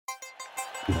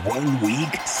1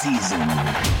 week season.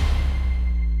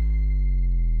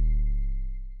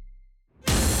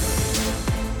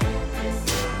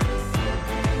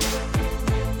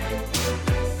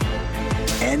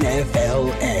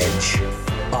 NFL Edge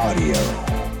Audio.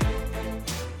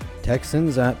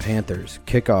 Texans at Panthers.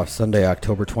 Kickoff Sunday,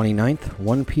 October 29th,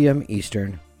 1 p.m.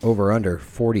 Eastern. Over under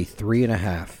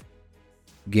 43.5.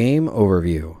 Game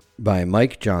overview by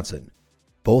Mike Johnson.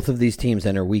 Both of these teams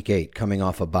enter Week 8 coming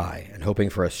off a bye and hoping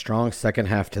for a strong second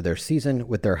half to their season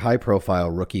with their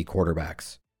high-profile rookie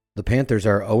quarterbacks. The Panthers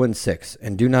are 0-6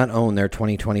 and do not own their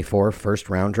 2024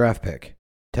 first-round draft pick.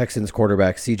 Texans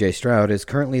quarterback C.J. Stroud is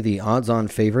currently the odds-on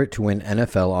favorite to win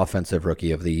NFL Offensive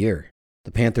Rookie of the Year.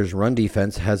 The Panthers' run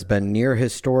defense has been near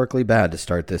historically bad to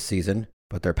start this season,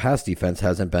 but their pass defense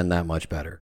hasn't been that much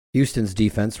better. Houston's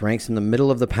defense ranks in the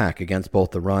middle of the pack against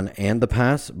both the run and the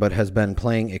pass, but has been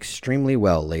playing extremely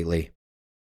well lately.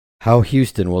 How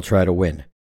Houston will try to win.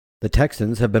 The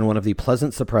Texans have been one of the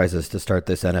pleasant surprises to start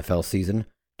this NFL season,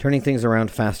 turning things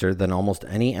around faster than almost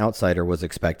any outsider was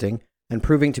expecting, and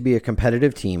proving to be a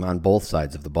competitive team on both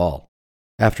sides of the ball.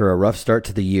 After a rough start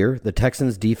to the year, the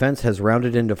Texans' defense has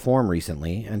rounded into form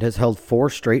recently and has held 4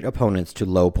 straight opponents to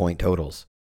low point totals.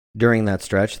 During that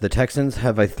stretch, the Texans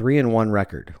have a 3-1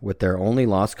 record, with their only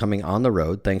loss coming on the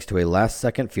road thanks to a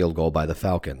last-second field goal by the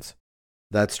Falcons.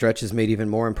 That stretch is made even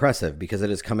more impressive because it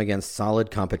has come against solid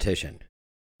competition.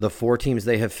 The 4 teams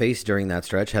they have faced during that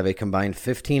stretch have a combined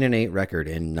 15-8 record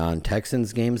in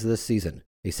non-Texans games this season,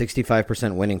 a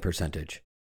 65% winning percentage.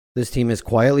 This team is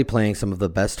quietly playing some of the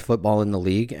best football in the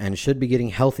league and should be getting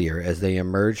healthier as they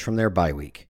emerge from their bye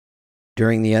week.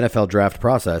 During the NFL draft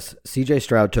process, C.J.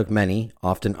 Stroud took many,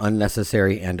 often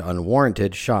unnecessary and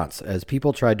unwarranted, shots as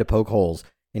people tried to poke holes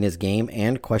in his game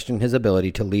and question his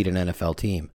ability to lead an NFL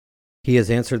team. He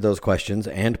has answered those questions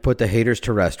and put the haters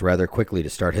to rest rather quickly to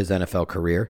start his NFL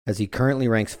career, as he currently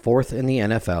ranks 4th in the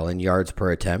NFL in yards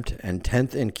per attempt and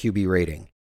 10th in QB rating.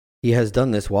 He has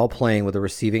done this while playing with a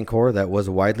receiving core that was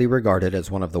widely regarded as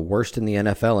one of the worst in the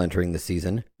NFL entering the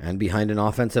season, and behind an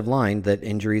offensive line that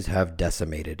injuries have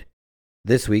decimated.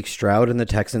 This week, Stroud and the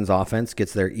Texans offense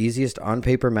gets their easiest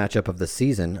on-paper matchup of the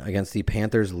season against the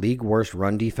Panthers' league-worst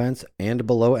run defense and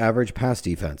below-average pass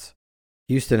defense.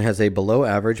 Houston has a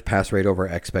below-average pass rate over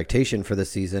expectation for the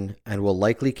season and will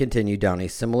likely continue down a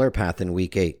similar path in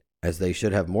Week 8, as they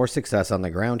should have more success on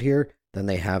the ground here than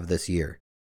they have this year.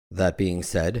 That being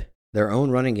said, their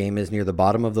own running game is near the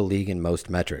bottom of the league in most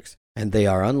metrics, and they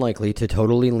are unlikely to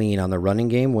totally lean on the running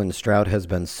game when Stroud has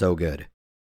been so good.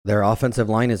 Their offensive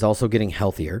line is also getting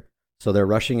healthier, so their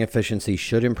rushing efficiency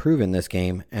should improve in this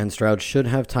game, and Stroud should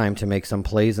have time to make some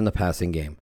plays in the passing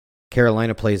game.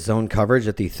 Carolina plays zone coverage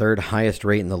at the 3rd highest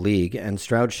rate in the league, and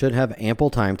Stroud should have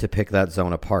ample time to pick that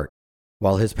zone apart.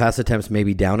 While his pass attempts may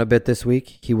be down a bit this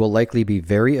week, he will likely be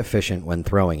very efficient when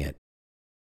throwing it.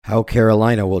 How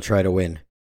Carolina will try to win.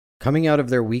 Coming out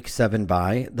of their Week 7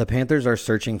 bye, the Panthers are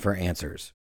searching for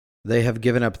answers. They have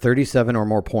given up 37 or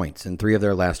more points in 3 of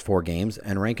their last 4 games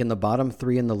and rank in the bottom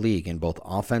 3 in the league in both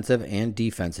offensive and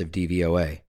defensive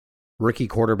DVOA. Rookie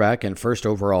quarterback and first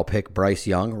overall pick Bryce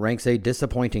Young ranks a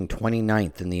disappointing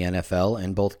 29th in the NFL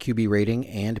in both QB rating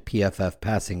and PFF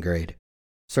passing grade.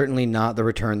 Certainly not the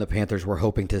return the Panthers were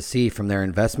hoping to see from their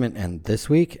investment, and this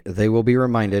week they will be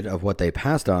reminded of what they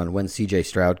passed on when C.J.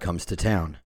 Stroud comes to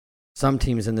town. Some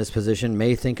teams in this position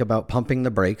may think about pumping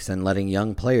the brakes and letting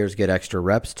young players get extra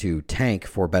reps to tank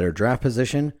for better draft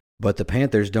position, but the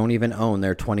Panthers don't even own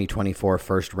their 2024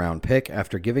 first-round pick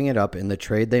after giving it up in the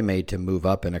trade they made to move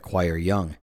up and acquire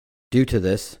Young. Due to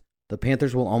this, the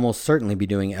Panthers will almost certainly be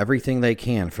doing everything they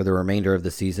can for the remainder of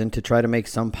the season to try to make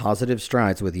some positive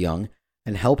strides with Young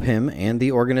and help him and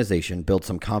the organization build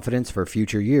some confidence for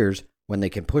future years when they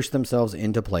can push themselves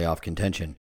into playoff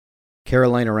contention.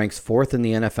 Carolina ranks 4th in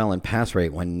the NFL in pass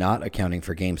rate when not accounting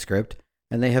for game script,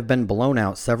 and they have been blown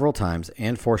out several times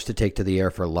and forced to take to the air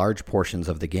for large portions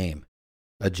of the game.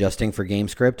 Adjusting for game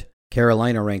script,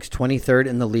 Carolina ranks 23rd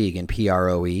in the league in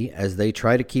PROE as they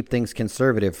try to keep things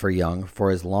conservative for Young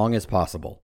for as long as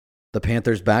possible. The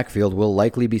Panthers' backfield will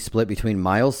likely be split between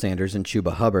Miles Sanders and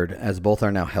Chuba Hubbard, as both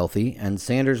are now healthy, and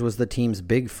Sanders was the team's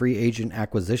big free agent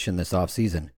acquisition this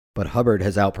offseason, but Hubbard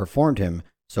has outperformed him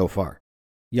so far.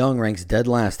 Young ranks dead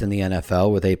last in the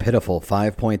NFL with a pitiful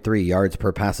 5.3 yards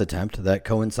per pass attempt that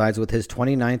coincides with his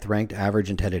 29th ranked average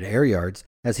intended air yards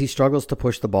as he struggles to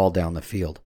push the ball down the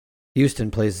field.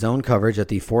 Houston plays zone coverage at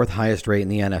the 4th highest rate in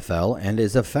the NFL and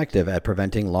is effective at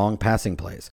preventing long passing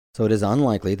plays, so it is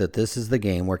unlikely that this is the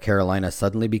game where Carolina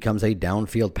suddenly becomes a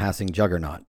downfield passing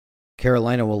juggernaut.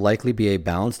 Carolina will likely be a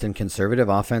balanced and conservative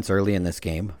offense early in this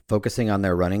game, focusing on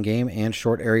their running game and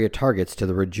short area targets to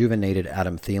the rejuvenated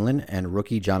Adam Thielen and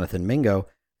rookie Jonathan Mingo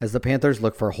as the Panthers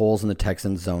look for holes in the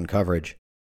Texans' zone coverage.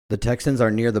 The Texans are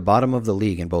near the bottom of the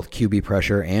league in both QB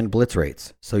pressure and blitz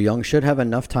rates, so Young should have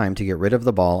enough time to get rid of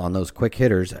the ball on those quick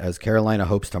hitters as Carolina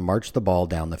hopes to march the ball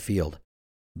down the field.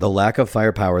 The lack of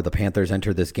firepower the Panthers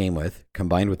entered this game with,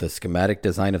 combined with the schematic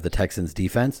design of the Texans'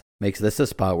 defense, makes this a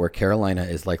spot where Carolina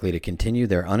is likely to continue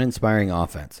their uninspiring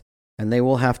offense, and they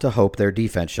will have to hope their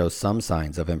defense shows some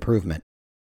signs of improvement.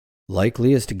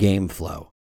 Likeliest game flow.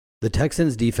 The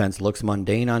Texans' defense looks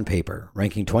mundane on paper,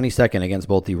 ranking 22nd against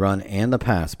both the run and the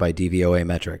pass by DVOA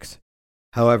metrics.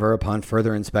 However, upon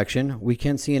further inspection, we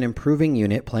can see an improving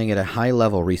unit playing at a high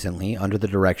level recently under the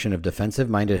direction of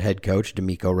defensive-minded head coach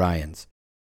DeMeco Ryans.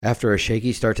 After a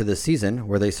shaky start to the season,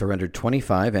 where they surrendered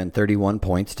 25 and 31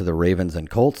 points to the Ravens and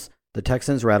Colts, the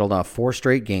Texans rattled off 4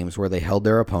 straight games where they held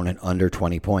their opponent under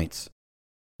 20 points.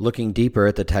 Looking deeper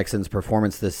at the Texans'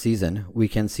 performance this season, we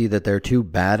can see that their 2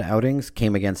 bad outings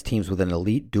came against teams with an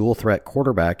elite dual-threat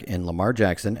quarterback in Lamar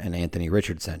Jackson and Anthony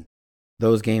Richardson.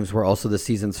 Those games were also the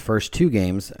season's first 2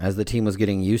 games as the team was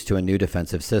getting used to a new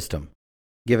defensive system.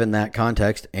 Given that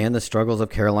context and the struggles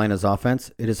of Carolina's offense,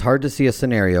 it is hard to see a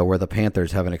scenario where the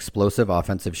Panthers have an explosive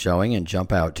offensive showing and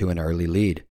jump out to an early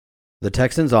lead. The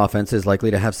Texans' offense is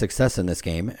likely to have success in this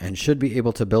game and should be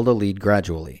able to build a lead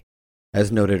gradually.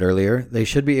 As noted earlier, they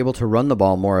should be able to run the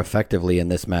ball more effectively in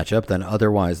this matchup than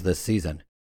otherwise this season.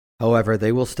 However,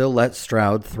 they will still let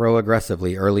Stroud throw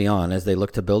aggressively early on as they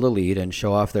look to build a lead and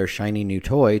show off their shiny new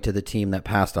toy to the team that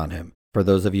passed on him. For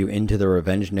those of you into the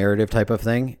revenge narrative type of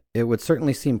thing, it would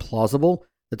certainly seem plausible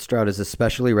that Stroud is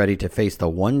especially ready to face the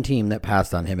one team that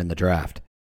passed on him in the draft.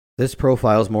 This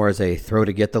profiles more as a throw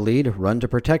to get the lead, run to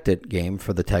protect it game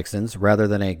for the Texans rather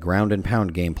than a ground and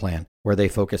pound game plan, where they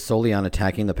focus solely on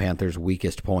attacking the Panthers'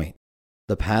 weakest point.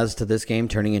 The paths to this game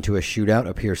turning into a shootout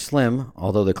appear slim,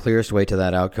 although the clearest way to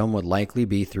that outcome would likely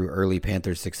be through early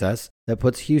Panthers success that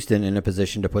puts Houston in a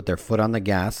position to put their foot on the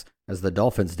gas, as the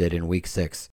Dolphins did in Week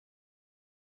 6.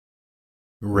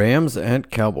 Rams at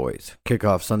Cowboys.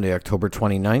 Kickoff Sunday, October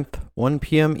 29th, 1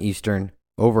 p.m. Eastern,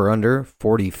 over-under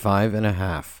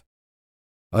 45.5.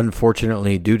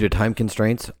 Unfortunately, due to time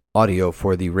constraints, audio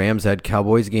for the Rams at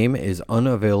Cowboys game is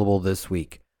unavailable this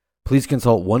week. Please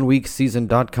consult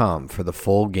oneweekseason.com for the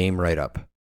full game write-up.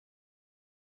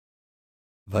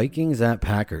 Vikings at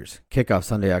Packers. Kickoff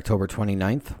Sunday, October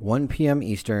 29th, 1 p.m.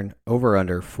 Eastern,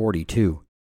 over-under 42.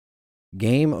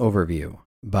 Game overview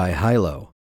by Hilo.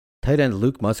 Tight end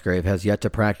Luke Musgrave has yet to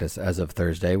practice as of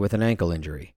Thursday with an ankle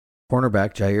injury.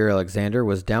 Cornerback Jair Alexander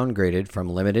was downgraded from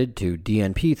limited to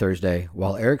DNP Thursday,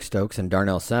 while Eric Stokes and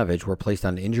Darnell Savage were placed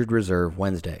on injured reserve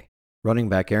Wednesday. Running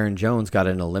back Aaron Jones got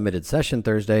in a limited session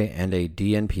Thursday and a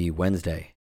DNP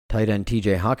Wednesday. Tight end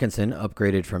TJ Hawkinson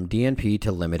upgraded from DNP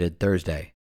to limited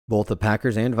Thursday. Both the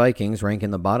Packers and Vikings rank in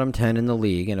the bottom 10 in the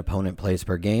league in opponent plays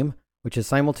per game, which is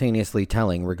simultaneously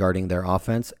telling regarding their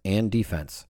offense and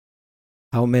defense.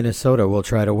 How Minnesota will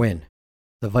try to win.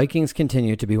 The Vikings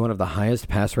continue to be one of the highest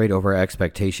pass rate over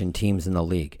expectation teams in the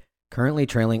league, currently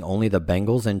trailing only the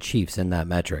Bengals and Chiefs in that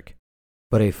metric.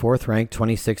 But a 4th-ranked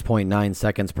 26.9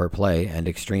 seconds per play and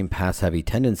extreme pass-heavy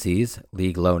tendencies,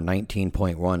 league low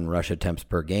 19.1 rush attempts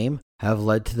per game, have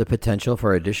led to the potential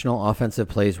for additional offensive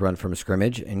plays run from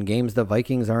scrimmage in games the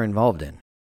Vikings are involved in.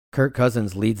 Kirk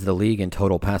Cousins leads the league in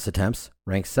total pass attempts,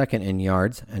 ranks 2nd in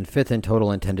yards, and 5th in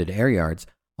total intended air yards,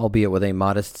 albeit with a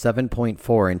modest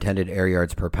 7.4 intended air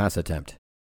yards per pass attempt.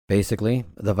 Basically,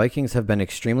 the Vikings have been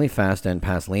extremely fast and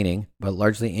pass-leaning, but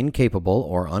largely incapable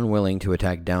or unwilling to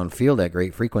attack downfield at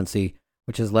great frequency,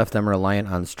 which has left them reliant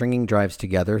on stringing drives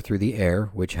together through the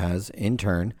air, which has, in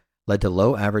turn, led to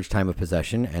low average time of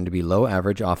possession and below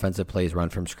average offensive plays run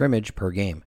from scrimmage per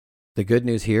game. The good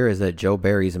news here is that Joe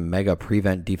Barry's mega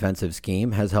prevent defensive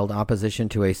scheme has held opposition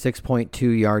to a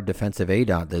 6.2-yard defensive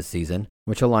ADOT this season,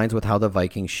 which aligns with how the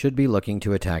Vikings should be looking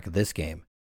to attack this game.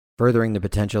 Furthering the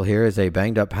potential here is a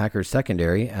banged-up Packers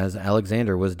secondary, as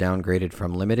Alexander was downgraded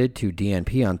from limited to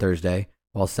DNP on Thursday,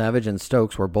 while Savage and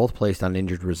Stokes were both placed on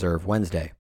injured reserve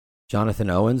Wednesday. Jonathan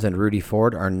Owens and Rudy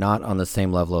Ford are not on the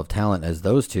same level of talent as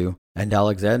those two, and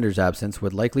Alexander's absence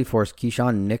would likely force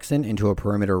Keyshawn Nixon into a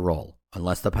perimeter role,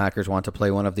 unless the Packers want to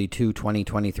play one of the 2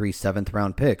 2023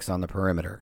 7th-round picks on the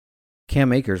perimeter.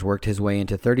 Cam Akers worked his way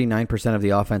into 39% of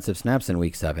the offensive snaps in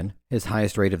Week 7, his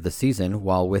highest rate of the season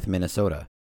while with Minnesota.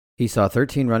 He saw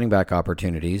 13 running back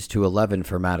opportunities to 11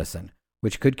 for Madison,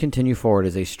 which could continue forward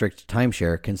as a strict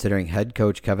timeshare considering head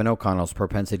coach Kevin O'Connell's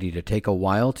propensity to take a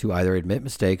while to either admit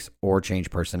mistakes or change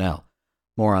personnel,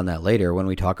 More on that later when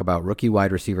we talk about rookie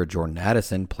wide receiver Jordan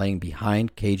Addison playing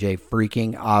behind KJ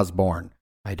freaking Osborne.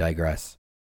 I digress.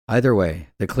 Either way,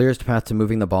 the clearest path to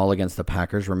moving the ball against the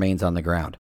Packers remains on the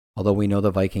ground, although we know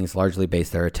the Vikings largely base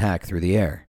their attack through the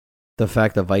air. The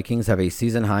fact the Vikings have a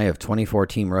season high of 24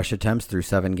 team rush attempts through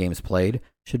 7 games played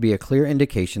should be a clear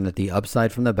indication that the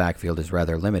upside from the backfield is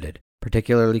rather limited,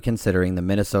 particularly considering the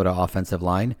Minnesota offensive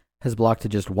line has blocked to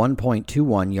just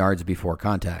 1.21 yards before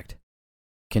contact.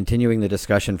 Continuing the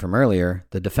discussion from earlier,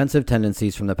 the defensive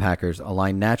tendencies from the Packers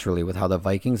align naturally with how the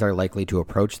Vikings are likely to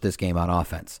approach this game on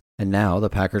offense, and now the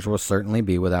Packers will certainly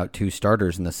be without 2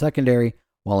 starters in the secondary,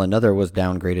 while another was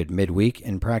downgraded midweek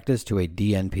in practice to a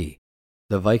DNP.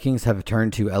 The Vikings have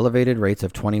turned to elevated rates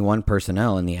of 21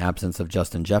 personnel in the absence of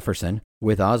Justin Jefferson,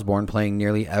 with Osborne playing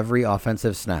nearly every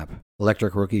offensive snap.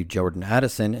 Electric rookie Jordan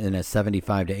Addison in a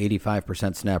 75 to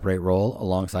 85% snap rate role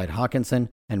alongside Hawkinson,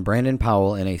 and Brandon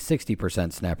Powell in a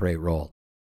 60% snap rate role.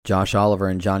 Josh Oliver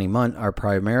and Johnny Munt are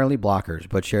primarily blockers,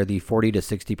 but share the 40 to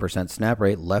 60% snap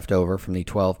rate left over from the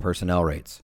 12 personnel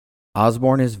rates.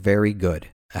 Osborne is very good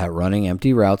at running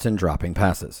empty routes and dropping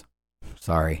passes.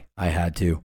 Sorry, I had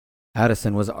to.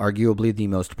 Addison was arguably the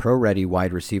most pro-ready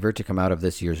wide receiver to come out of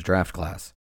this year's draft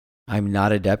class. I'm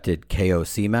not adept at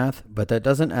KOC math, but that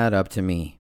doesn't add up to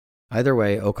me. Either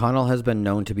way, O'Connell has been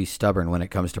known to be stubborn when it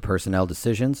comes to personnel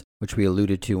decisions, which we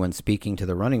alluded to when speaking to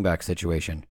the running back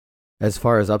situation. As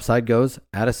far as upside goes,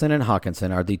 Addison and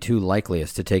Hawkinson are the 2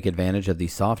 likeliest to take advantage of the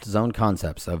soft zone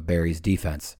concepts of Barry's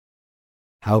defense.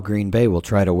 How Green Bay will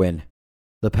try to win.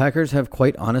 The Packers have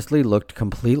quite honestly looked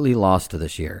completely lost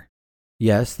this year.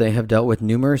 Yes, they have dealt with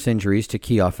numerous injuries to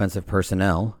key offensive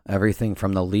personnel, everything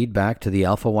from the lead back to the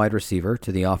alpha wide receiver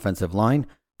to the offensive line,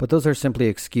 but those are simply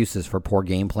excuses for poor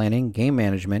game planning, game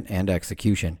management, and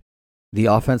execution. The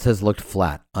offense has looked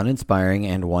flat, uninspiring,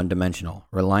 and one-dimensional,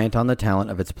 reliant on the talent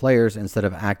of its players instead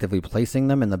of actively placing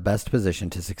them in the best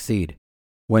position to succeed.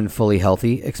 When fully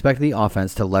healthy, expect the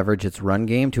offense to leverage its run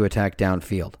game to attack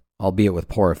downfield, albeit with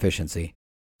poor efficiency.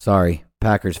 Sorry,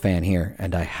 Packers fan here,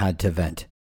 and I had to vent.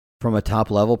 From a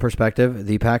top-level perspective,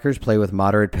 the Packers play with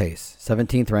moderate pace,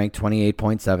 17th ranked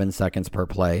 28.7 seconds per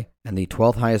play, and the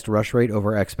 12th highest rush rate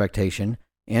over expectation,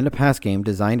 and a pass game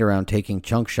designed around taking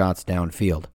chunk shots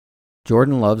downfield.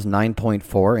 Jordan Love's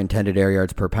 9.4 intended air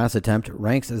yards per pass attempt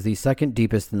ranks as the 2nd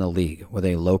deepest in the league, with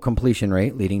a low completion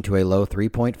rate leading to a low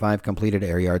 3.5 completed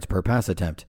air yards per pass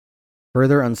attempt.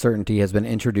 Further uncertainty has been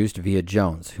introduced via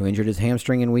Jones, who injured his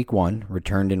hamstring in Week 1,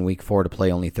 returned in Week 4 to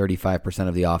play only 35%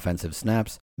 of the offensive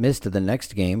snaps, missed the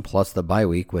next game plus the bye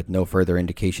week with no further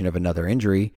indication of another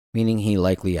injury, meaning he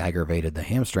likely aggravated the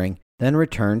hamstring, then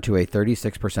returned to a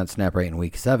 36% snap rate in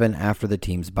Week 7 after the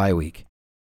team's bye week.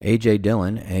 A.J.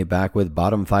 Dillon, a back with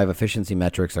bottom 5 efficiency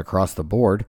metrics across the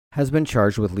board, has been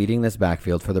charged with leading this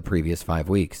backfield for the previous 5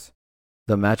 weeks.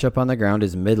 The matchup on the ground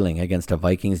is middling against a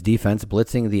Vikings defense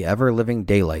blitzing the ever-living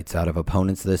daylights out of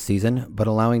opponents this season, but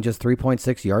allowing just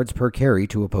 3.6 yards per carry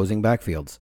to opposing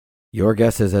backfields. Your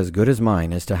guess is as good as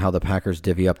mine as to how the Packers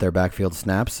divvy up their backfield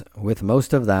snaps, with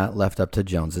most of that left up to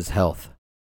Jones's health.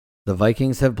 The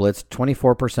Vikings have blitzed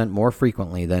 24% more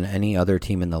frequently than any other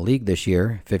team in the league this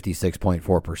year,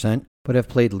 56.4%, but have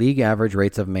played league average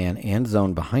rates of man and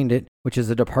zone behind it, which is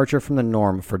a departure from the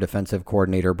norm for defensive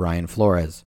coordinator Brian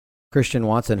Flores. Christian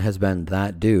Watson has been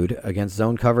that dude against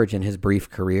zone coverage in his brief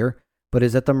career, but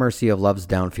is at the mercy of Love's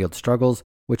downfield struggles,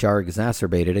 which are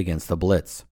exacerbated against the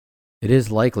blitz. It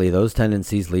is likely those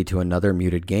tendencies lead to another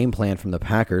muted game plan from the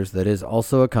Packers that is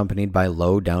also accompanied by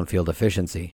low downfield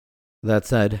efficiency. That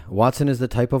said, Watson is the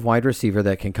type of wide receiver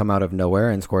that can come out of nowhere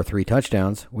and score 3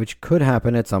 touchdowns, which could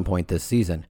happen at some point this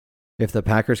season. If the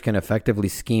Packers can effectively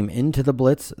scheme into the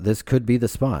blitz, this could be the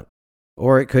spot.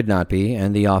 Or it could not be,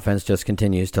 and the offense just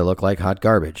continues to look like hot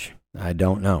garbage. I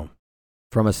don't know.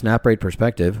 From a snap rate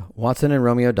perspective, Watson and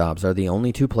Romeo Doubs are the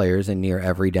only 2 players in near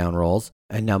every down rolls,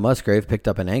 and now Musgrave picked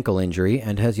up an ankle injury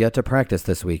and has yet to practice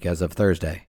this week as of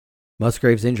Thursday.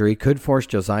 Musgrave's injury could force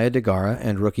Josiah DeGara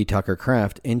and rookie Tucker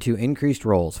Kraft into increased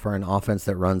roles for an offense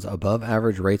that runs above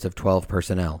average rates of 12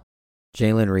 personnel.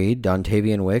 Jalen Reed,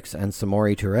 Dontavian Wicks, and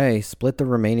Samori Toure split the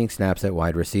remaining snaps at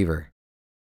wide receiver.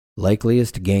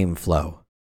 Likeliest game flow.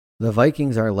 The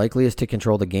Vikings are likeliest to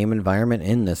control the game environment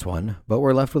in this one, but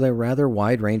we're left with a rather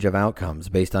wide range of outcomes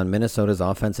based on Minnesota's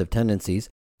offensive tendencies,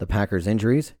 the Packers'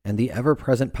 injuries, and the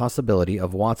ever-present possibility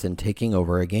of Watson taking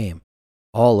over a game.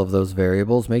 All of those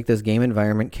variables make this game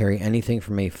environment carry anything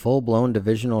from a full-blown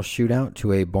divisional shootout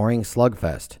to a boring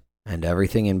slugfest, and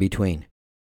everything in between.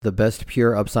 The best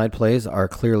pure upside plays are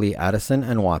clearly Addison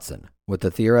and Watson, with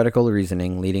the theoretical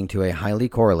reasoning leading to a highly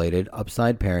correlated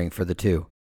upside pairing for the two.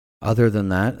 Other than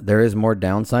that, there is more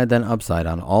downside than upside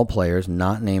on all players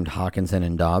not named Hawkinson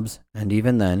and Dobbs, and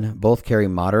even then, both carry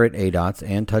moderate ADOTs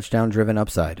and touchdown-driven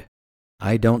upside.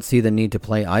 I don't see the need to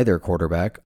play either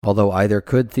quarterback, although either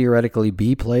could theoretically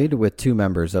be played with two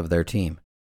members of their team.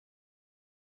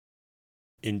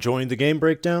 Enjoying the game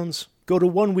breakdowns? Go to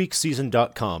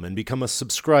oneweekseason.com and become a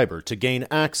subscriber to gain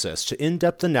access to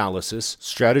in-depth analysis,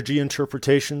 strategy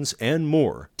interpretations, and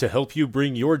more to help you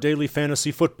bring your daily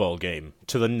fantasy football game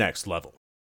to the next level.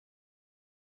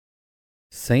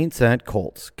 Saints at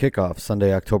Colts, kickoff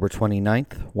Sunday, October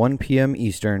 29th, 1 p.m.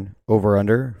 Eastern,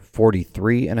 over-under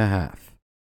 43.5.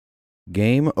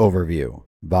 Game overview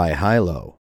by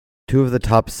high-low. Two of the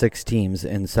top 6 teams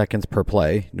in seconds per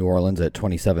play, New Orleans at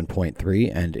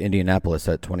 27.3 and Indianapolis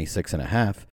at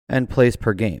 26.5, and plays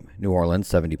per game, New Orleans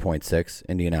 70.6,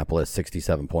 Indianapolis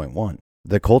 67.1.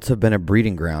 The Colts have been a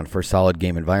breeding ground for solid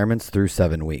game environments through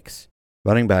 7 weeks.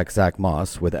 Running back Zach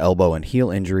Moss, with elbow and heel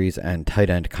injuries, and tight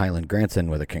end Kylan Granson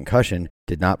with a concussion,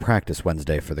 did not practice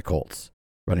Wednesday for the Colts.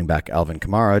 Running back Alvin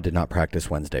Kamara did not practice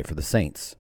Wednesday for the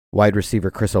Saints. Wide receiver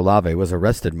Chris Olave was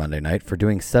arrested Monday night for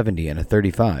doing 70 and a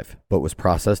 35, but was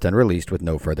processed and released with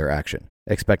no further action.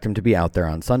 Expect him to be out there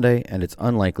on Sunday, and it's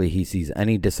unlikely he sees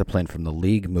any discipline from the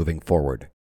league moving forward.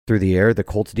 Through the air, the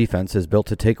Colts defense is built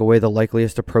to take away the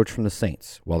likeliest approach from the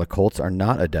Saints, while the Colts are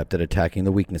not adept at attacking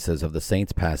the weaknesses of the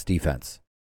Saints' pass defense.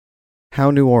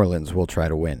 How New Orleans will try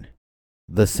to win.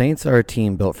 The Saints are a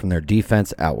team built from their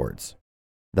defense outwards.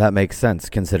 That makes sense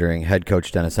considering head coach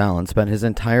Dennis Allen spent his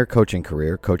entire coaching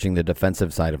career coaching the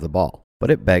defensive side of the ball, but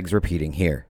it begs repeating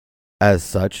here. As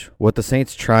such, what the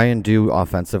Saints try and do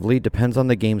offensively depends on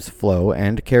the game's flow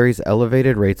and carries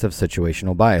elevated rates of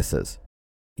situational biases.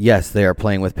 Yes, they are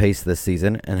playing with pace this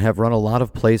season and have run a lot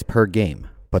of plays per game,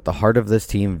 but the heart of this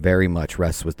team very much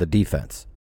rests with the defense.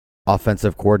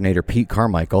 Offensive coordinator Pete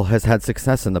Carmichael has had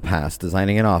success in the past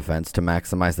designing an offense to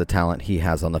maximize the talent he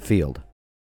has on the field.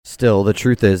 Still, the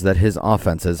truth is that his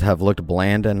offenses have looked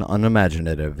bland and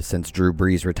unimaginative since Drew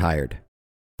Brees retired.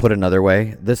 Put another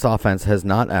way, this offense has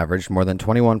not averaged more than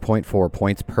 21.4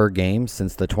 points per game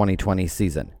since the 2020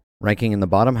 season, ranking in the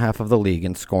bottom half of the league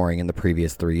in scoring in the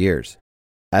previous 3 years.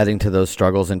 Adding to those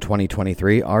struggles in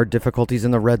 2023 are difficulties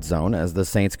in the red zone, as the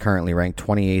Saints currently rank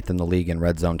 28th in the league in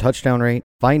red zone touchdown rate,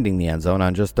 finding the end zone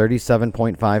on just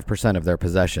 37.5% of their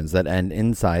possessions that end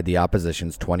inside the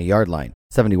opposition's 20-yard line,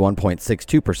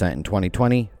 71.62% in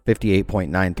 2020,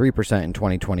 58.93% in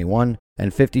 2021,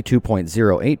 and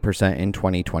 52.08% in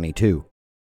 2022.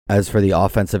 As for the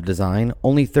offensive design,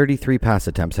 only 33 pass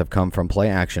attempts have come from play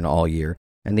action all year,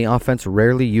 and the offense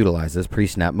rarely utilizes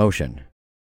pre-snap motion.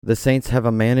 The Saints have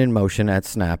a man in motion at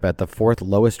snap at the 4th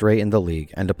lowest rate in the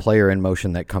league and a player in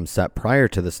motion that comes set prior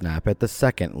to the snap at the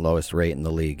 2nd lowest rate in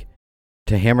the league.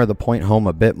 To hammer the point home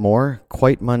a bit more,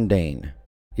 quite mundane.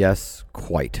 Yes,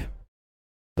 quite.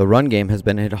 The run game has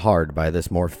been hit hard by this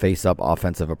more face-up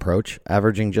offensive approach,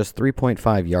 averaging just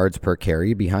 3.5 yards per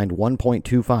carry behind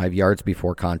 1.25 yards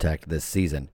before contact this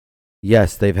season.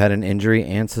 Yes, they've had an injury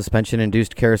and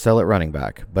suspension-induced carousel at running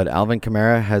back, but Alvin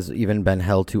Kamara has even been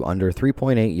held to under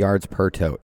 3.8 yards per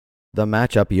tote. The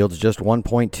matchup yields just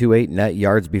 1.28 net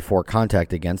yards before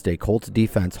contact against a Colts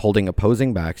defense holding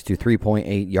opposing backs to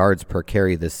 3.8 yards per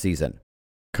carry this season.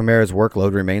 Kamara's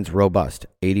workload remains robust.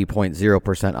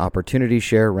 80.0% opportunity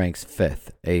share ranks 5th,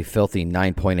 a filthy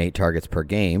 9.8 targets per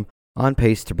game, on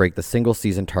pace to break the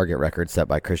single-season target record set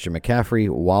by Christian McCaffrey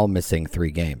while missing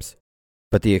 3 games.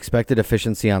 But the expected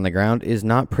efficiency on the ground is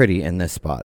not pretty in this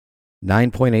spot.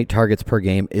 9.8 targets per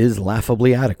game is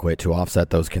laughably adequate to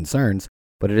offset those concerns,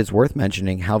 but it is worth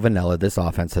mentioning how vanilla this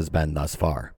offense has been thus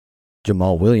far.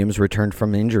 Jamal Williams returned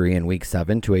from injury in Week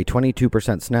 7 to a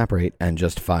 22% snap rate and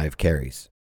just 5 carries.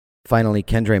 Finally,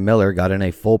 Kendre Miller got in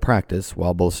a full practice,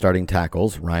 while both starting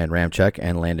tackles, Ryan Ramczyk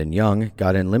and Landon Young,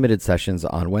 got in limited sessions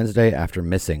on Wednesday after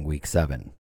missing Week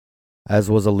 7.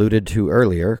 As was alluded to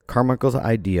earlier, Carmichael's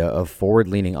idea of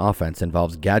forward-leaning offense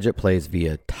involves gadget plays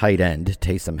via tight end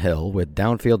Taysom Hill with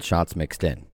downfield shots mixed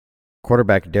in.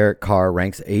 Quarterback Derek Carr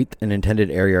ranks 8th in intended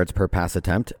air yards per pass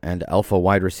attempt, and alpha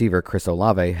wide receiver Chris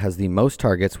Olave has the most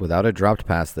targets without a dropped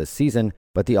pass this season,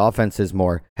 but the offense is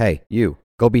more, hey, you,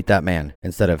 go beat that man,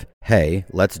 instead of, hey,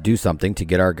 let's do something to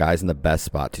get our guys in the best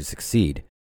spot to succeed.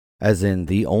 As in,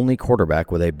 the only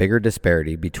quarterback with a bigger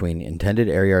disparity between intended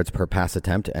air yards per pass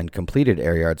attempt and completed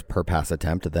air yards per pass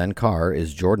attempt than Carr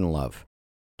is Jordan Love.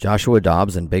 Joshua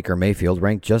Dobbs and Baker Mayfield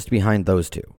rank just behind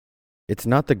those two. It's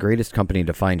not the greatest company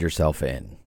to find yourself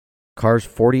in. Carr's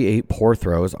 48 poor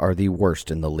throws are the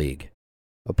worst in the league.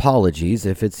 Apologies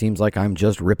if it seems like I'm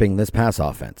just ripping this pass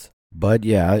offense. But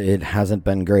yeah, it hasn't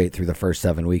been great through the first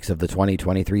 7 weeks of the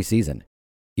 2023 season.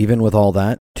 Even with all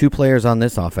that, two players on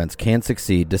this offense can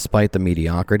succeed despite the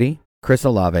mediocrity: Chris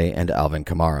Olave and Alvin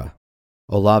Kamara.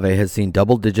 Olave has seen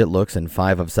double-digit looks in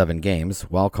 5 of 7 games,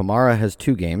 while Kamara has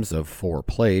 2 games of 4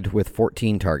 played with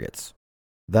 14 targets.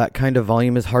 That kind of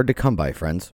volume is hard to come by,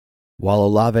 friends. While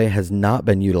Olave has not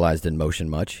been utilized in motion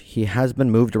much, he has been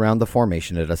moved around the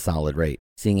formation at a solid rate,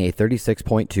 seeing a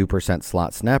 36.2%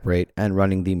 slot snap rate and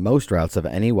running the most routes of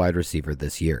any wide receiver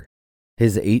this year.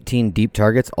 His 18 deep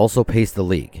targets also pace the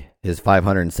league. His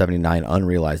 579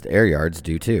 unrealized air yards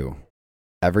do too.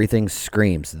 Everything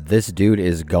screams this dude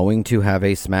is going to have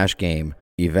a smash game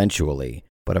eventually,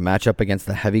 but a matchup against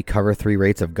the heavy cover 3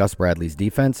 rates of Gus Bradley's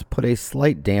defense put a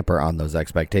slight damper on those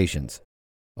expectations.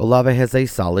 Olave has a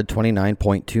solid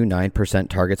 29.29%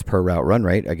 targets per route run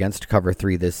rate against cover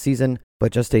 3 this season,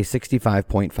 but just a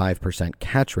 65.5%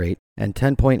 catch rate and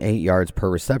 10.8 yards per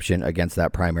reception against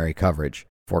that primary coverage.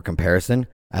 For comparison,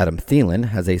 Adam Thielen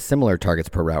has a similar targets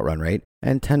per route run rate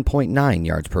and 10.9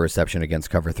 yards per reception against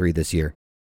cover 3 this year.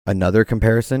 Another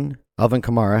comparison, Alvin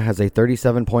Kamara has a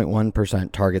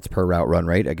 37.1% targets per route run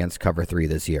rate against cover 3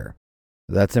 this year.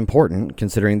 That's important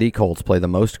considering the Colts play the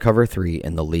most cover 3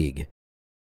 in the league.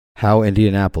 How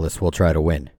Indianapolis will try to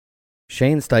win.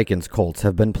 Shane Steichen's Colts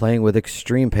have been playing with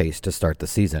extreme pace to start the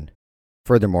season.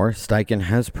 Furthermore, Steichen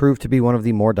has proved to be one of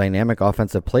the more dynamic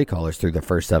offensive play callers through the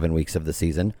first 7 weeks of the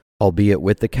season, albeit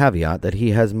with the caveat that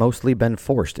he has mostly been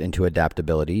forced into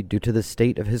adaptability due to the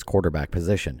state of his quarterback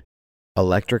position.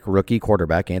 Electric rookie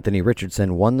quarterback Anthony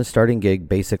Richardson won the starting gig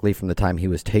basically from the time he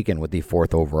was taken with the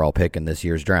 4th overall pick in this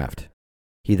year's draft.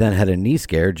 He then had a knee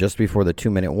scare just before the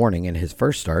 2-minute warning in his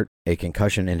first start, a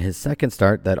concussion in his second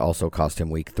start that also cost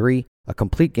him Week 3, a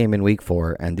complete game in Week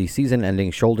 4, and the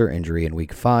season-ending shoulder injury in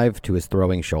Week 5 to his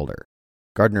throwing shoulder.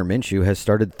 Gardner Minshew has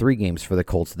started 3 games for the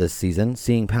Colts this season,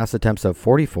 seeing pass attempts of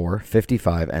 44,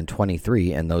 55, and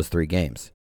 23 in those 3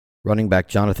 games. Running back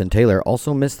Jonathan Taylor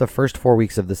also missed the first 4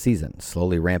 weeks of the season,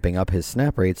 slowly ramping up his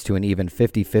snap rates to an even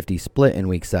 50-50 split in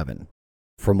Week 7.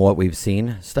 From what we've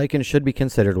seen, Steichen should be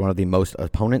considered one of the most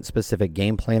opponent-specific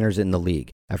game planners in the league,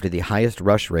 after the highest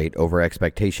rush rate over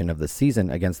expectation of the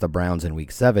season against the Browns in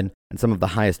Week 7, and some of the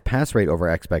highest pass rate over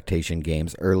expectation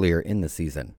games earlier in the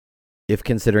season. If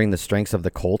considering the strengths of the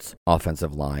Colts'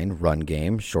 offensive line, run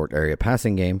game, short area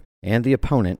passing game, and the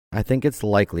opponent, I think it's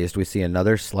likeliest we see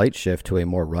another slight shift to a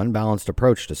more run-balanced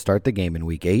approach to start the game in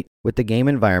Week 8, with the game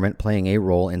environment playing a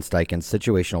role in Steichen's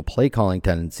situational play-calling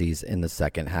tendencies in the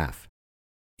second half.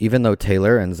 Even though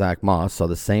Taylor and Zach Moss saw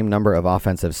the same number of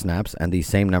offensive snaps and the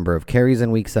same number of carries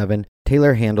in Week 7,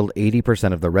 Taylor handled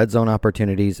 80% of the red zone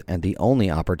opportunities and the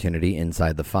only opportunity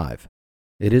inside the 5.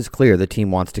 It is clear the team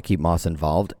wants to keep Moss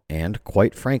involved, and,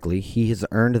 quite frankly, he has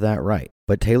earned that right.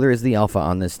 But Taylor is the alpha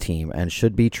on this team and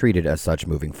should be treated as such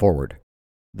moving forward.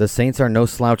 The Saints are no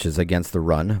slouches against the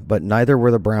run, but neither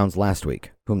were the Browns last week,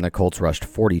 whom the Colts rushed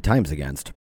 40 times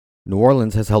against. New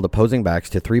Orleans has held opposing backs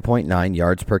to 3.9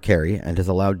 yards per carry and has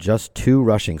allowed just 2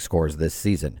 rushing scores this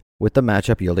season, with the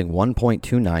matchup yielding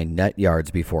 1.29 net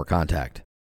yards before contact.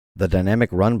 The dynamic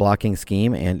run-blocking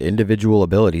scheme and individual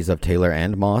abilities of Taylor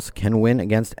and Moss can win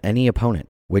against any opponent,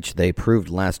 which they proved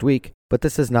last week, but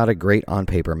this is not a great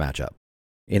on-paper matchup.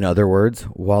 In other words,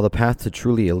 while the path to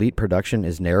truly elite production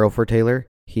is narrow for Taylor,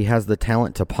 he has the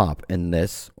talent to pop in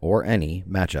this, or any,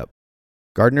 matchup.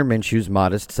 Gardner Minshew's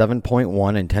modest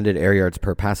 7.1 intended air yards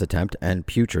per pass attempt and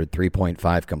putrid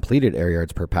 3.5 completed air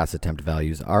yards per pass attempt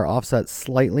values are offset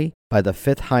slightly by the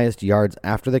 5th highest yards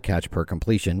after the catch per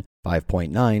completion,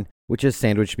 5.9, which is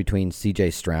sandwiched between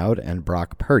CJ Stroud and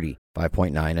Brock Purdy,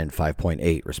 5.9 and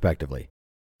 5.8 respectively.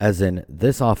 As in,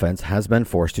 this offense has been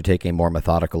forced to take a more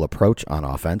methodical approach on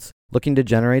offense, looking to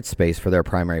generate space for their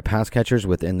primary pass catchers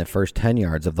within the first 10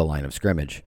 yards of the line of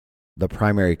scrimmage. The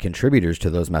primary contributors to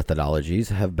those methodologies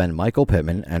have been Michael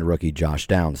Pittman and rookie Josh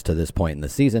Downs to this point in the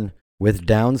season, with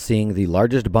Downs seeing the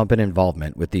largest bump in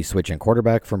involvement with the switch in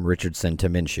quarterback from Richardson to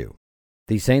Minshew.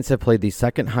 The Saints have played the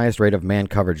second highest rate of man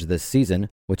coverage this season,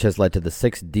 which has led to the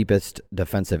 6th deepest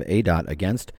defensive ADOT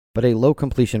against, but a low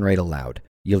completion rate allowed,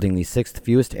 yielding the 6th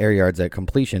fewest air yards at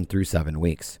completion through 7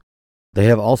 weeks. They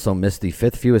have also missed the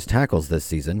 5th fewest tackles this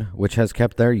season, which has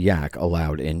kept their yak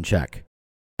allowed in check.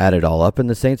 Add it all up, and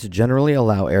the Saints generally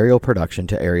allow aerial production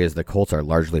to areas the Colts are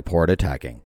largely poor at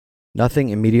attacking. Nothing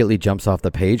immediately jumps off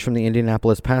the page from the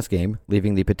Indianapolis pass game,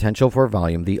 leaving the potential for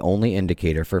volume the only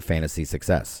indicator for fantasy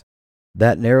success.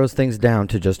 That narrows things down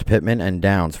to just Pittman and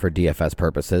Downs for DFS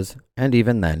purposes, and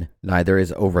even then, neither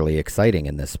is overly exciting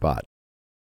in this spot.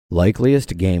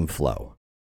 Likeliest game flow.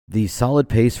 The solid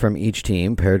pace from each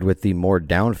team paired with the more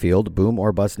downfield boom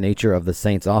or bust nature of the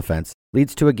Saints offense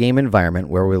leads to a game environment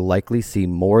where we'll likely see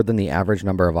more than the average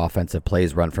number of offensive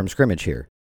plays run from scrimmage here.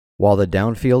 While the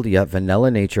downfield yet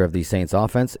vanilla nature of the Saints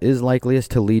offense is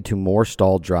likeliest to lead to more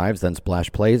stalled drives than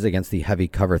splash plays against the heavy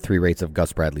cover 3 rates of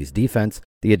Gus Bradley's defense,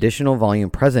 the additional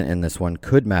volume present in this one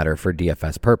could matter for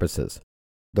DFS purposes.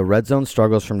 The red zone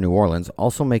struggles from New Orleans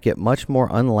also make it much more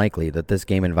unlikely that this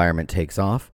game environment takes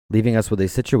off, leaving us with a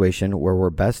situation where we're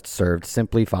best served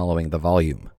simply following the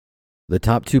volume. The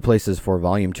top 2 places for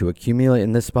volume to accumulate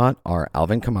in this spot are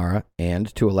Alvin Kamara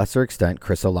and, to a lesser extent,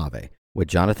 Chris Olave, with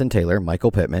Jonathan Taylor,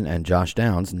 Michael Pittman, and Josh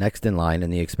Downs next in line in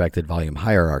the expected volume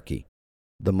hierarchy.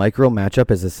 The micro matchup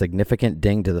is a significant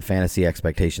ding to the fantasy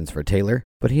expectations for Taylor,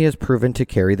 but he has proven to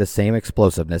carry the same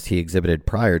explosiveness he exhibited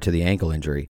prior to the ankle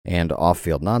injury and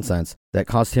off-field nonsense that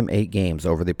cost him 8 games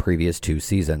over the previous 2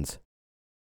 seasons.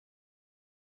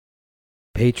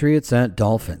 Patriots at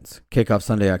Dolphins. Kickoff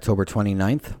Sunday, October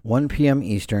 29th, 1 p.m.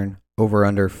 Eastern,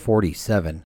 over-under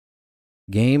 47.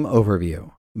 Game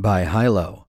overview by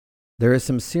Hilo. There is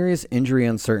some serious injury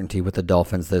uncertainty with the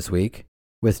Dolphins this week,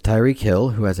 with Tyreek Hill,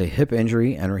 who has a hip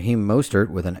injury, and Raheem Mostert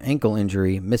with an ankle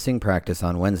injury missing practice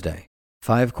on Wednesday.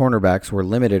 5 cornerbacks were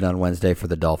limited on Wednesday for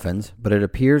the Dolphins, but it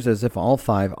appears as if all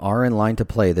 5 are in line to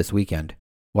play this weekend.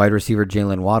 Wide receiver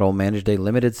Jalen Waddle managed a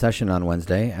limited session on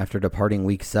Wednesday after departing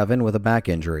Week 7 with a back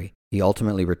injury. He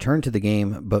ultimately returned to the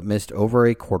game, but missed over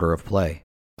a quarter of play.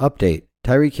 Update: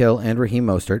 Tyreek Hill and Raheem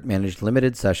Mostert managed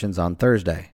limited sessions on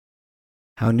Thursday.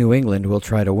 How New England will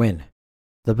try to win.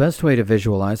 The best way to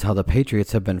visualize how the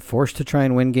Patriots have been forced to try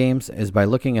and win games is by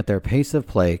looking at their pace of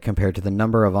play compared to the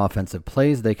number of offensive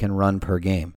plays they can run per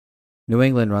game. New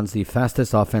England runs the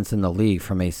fastest offense in the league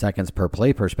from a seconds per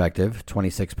play perspective,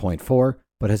 26.4,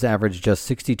 but has averaged just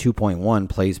 62.1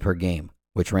 plays per game,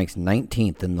 which ranks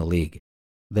 19th in the league.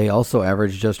 They also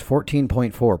average just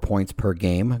 14.4 points per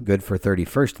game, good for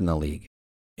 31st in the league.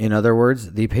 In other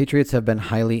words, the Patriots have been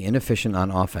highly inefficient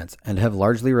on offense and have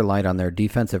largely relied on their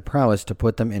defensive prowess to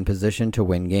put them in position to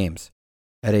win games.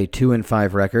 At a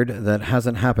 2-5 record, that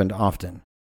hasn't happened often.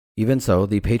 Even so,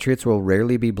 the Patriots will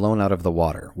rarely be blown out of the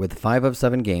water, with 5 of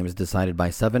 7 games decided by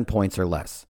 7 points or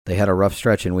less. They had a rough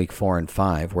stretch in Week 4 and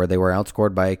 5, where they were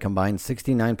outscored by a combined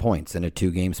 69 points in a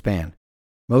 2-game span.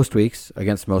 Most weeks,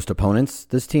 against most opponents,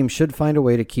 this team should find a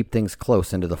way to keep things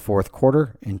close into the fourth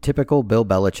quarter in typical Bill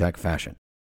Belichick fashion.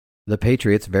 The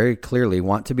Patriots very clearly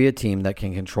want to be a team that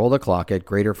can control the clock at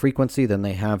greater frequency than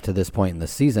they have to this point in the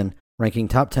season, ranking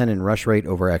top 10 in rush rate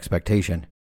over expectation.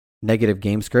 Negative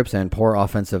game scripts and poor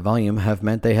offensive volume have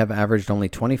meant they have averaged only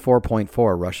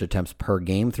 24.4 rush attempts per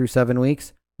game through 7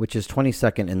 weeks, which is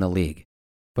 22nd in the league.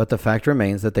 But the fact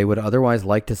remains that they would otherwise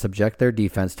like to subject their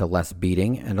defense to less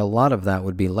beating, and a lot of that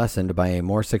would be lessened by a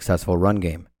more successful run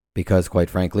game, because, quite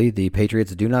frankly, the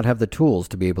Patriots do not have the tools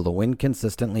to be able to win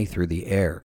consistently through the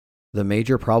air. The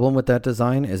major problem with that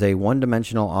design is a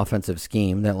one-dimensional offensive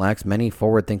scheme that lacks many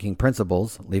forward-thinking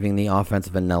principles, leaving the offense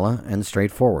vanilla and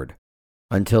straightforward.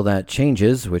 Until that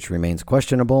changes, which remains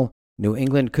questionable, New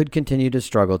England could continue to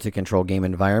struggle to control game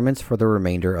environments for the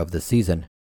remainder of the season.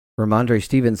 Ramondre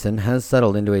Stevenson has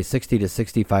settled into a 60 to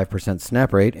 65%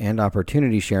 snap rate and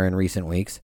opportunity share in recent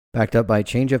weeks, backed up by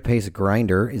change-of-pace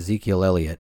grinder Ezekiel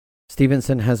Elliott.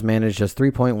 Stevenson has managed just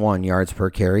 3.1 yards per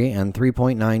carry and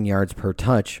 3.9 yards per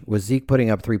touch, with Zeke putting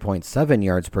up 3.7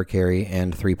 yards per carry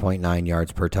and 3.9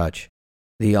 yards per touch.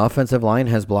 The offensive line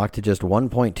has blocked to just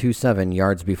 1.27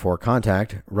 yards before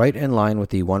contact, right in line with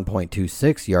the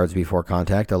 1.26 yards before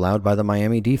contact allowed by the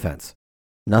Miami defense.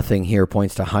 Nothing here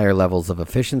points to higher levels of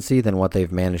efficiency than what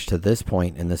they've managed to this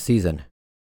point in the season.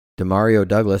 Demario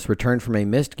Douglas returned from a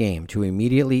missed game to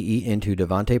immediately eat into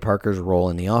Devontae Parker's role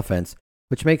in the offense,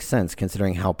 which makes sense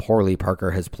considering how poorly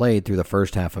Parker has played through the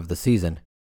first half of the season.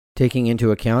 Taking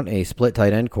into account a split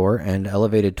tight end core and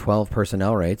elevated 12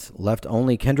 personnel rates, left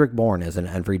only Kendrick Bourne as an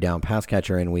every down pass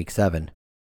catcher in Week 7.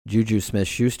 Juju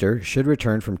Smith-Schuster should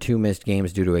return from 2 missed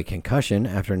games due to a concussion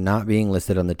after not being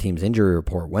listed on the team's injury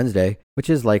report Wednesday, which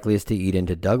is likeliest to eat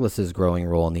into Douglas's growing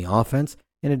role in the offense,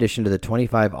 in addition to the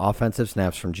 25 offensive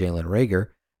snaps from Jalen Reagor,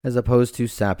 as opposed to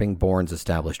sapping Bourne's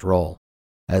established role.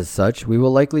 As such, we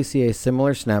will likely see a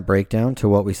similar snap breakdown to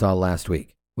what we saw last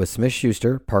week, with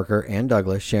Smith-Schuster, Parker, and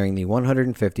Douglas sharing the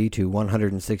 150 to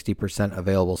 160%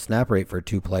 available snap rate for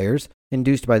 2 players,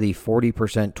 induced by the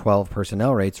 40% 12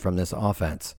 personnel rates from this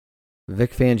offense.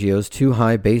 Vic Fangio's too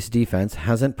high base defense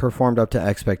hasn't performed up to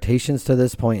expectations to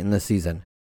this point in the season.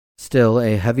 Still,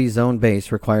 a heavy zone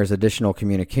base requires additional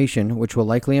communication, which will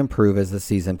likely improve as the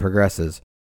season progresses.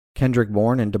 Kendrick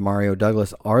Bourne and Demario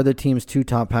Douglas are the team's 2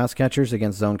 top pass catchers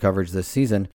against zone coverage this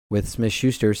season, with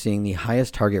Smith-Schuster seeing the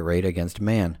highest target rate against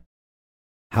man.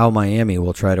 How Miami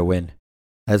will try to win.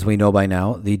 As we know by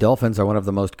now, the Dolphins are one of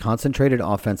the most concentrated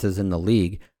offenses in the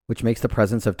league, which makes the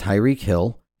presence of Tyreek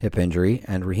Hill, hip injury,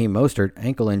 and Raheem Mostert,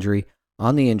 ankle injury,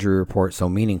 on the injury report so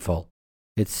meaningful.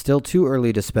 It's still too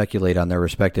early to speculate on their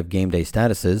respective game day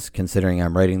statuses, considering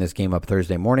I'm writing this game up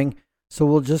Thursday morning, so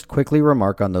we'll just quickly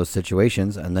remark on those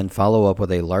situations and then follow up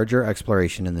with a larger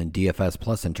exploration in the DFS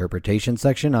Plus interpretation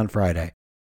section on Friday.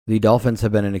 The Dolphins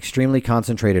have been an extremely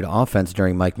concentrated offense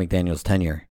during Mike McDaniel's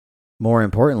tenure. More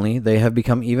importantly, they have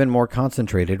become even more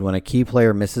concentrated when a key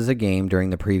player misses a game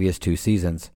during the previous 2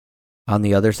 seasons. On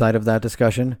the other side of that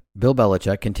discussion, Bill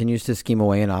Belichick continues to scheme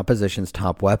away an opposition's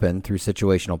top weapon through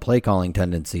situational play calling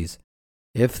tendencies.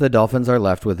 If the Dolphins are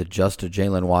left with just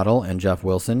Jalen Waddle and Jeff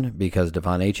Wilson because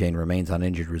Devon Achane remains on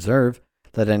injured reserve,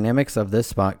 the dynamics of this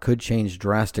spot could change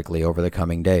drastically over the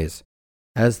coming days.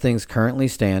 As things currently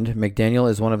stand, McDaniel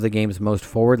is one of the game's most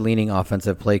forward-leaning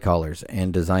offensive play callers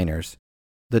and designers.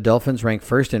 The Dolphins rank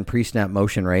first in pre-snap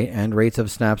motion rate and rates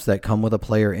of snaps that come with a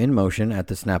player in motion at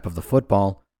the snap of the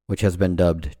football, which has been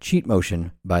dubbed cheat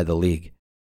motion by the league.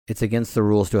 It's against the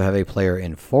rules to have a player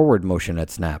in forward motion at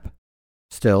snap.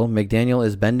 Still, McDaniel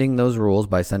is bending those rules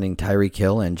by sending Tyreek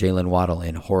Hill and Jalen Waddle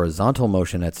in horizontal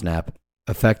motion at snap,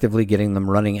 effectively getting them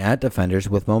running at defenders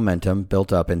with momentum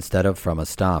built up instead of from a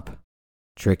stop.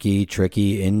 Tricky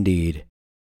indeed.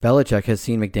 Belichick has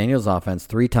seen McDaniel's offense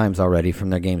 3 times already from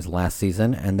their games last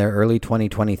season and their early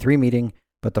 2023 meeting,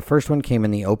 but the first one came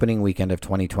in the opening weekend of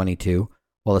 2022,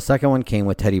 while the second one came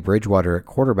with Teddy Bridgewater at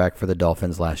quarterback for the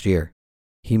Dolphins last year.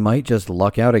 He might just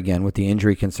luck out again with the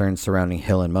injury concerns surrounding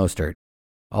Hill and Mostert.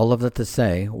 All of that to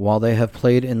say, while they have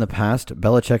played in the past,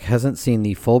 Belichick hasn't seen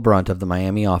the full brunt of the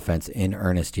Miami offense in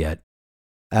earnest yet.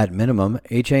 At minimum,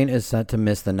 Achane is set to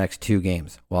miss the next 2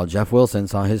 games, while Jeff Wilson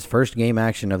saw his first game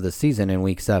action of the season in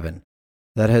Week 7.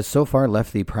 That has so far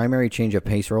left the primary change of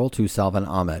pace role to Salvon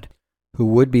Ahmed, who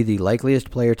would be the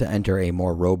likeliest player to enter a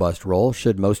more robust role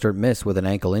should Mostert miss with an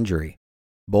ankle injury.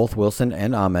 Both Wilson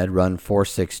and Ahmed run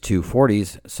 4.62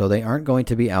 40s, so they aren't going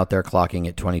to be out there clocking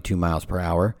at 22 miles per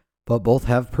hour, but both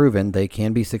have proven they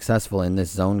can be successful in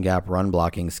this zone gap run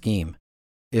blocking scheme.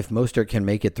 If Mostert can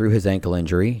make it through his ankle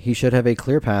injury, he should have a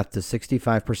clear path to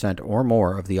 65% or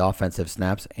more of the offensive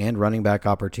snaps and running back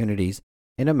opportunities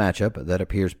in a matchup that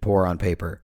appears poor on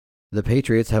paper. The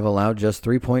Patriots have allowed just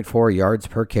 3.4 yards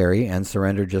per carry and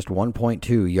surrendered just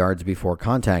 1.2 yards before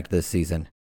contact this season.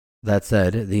 That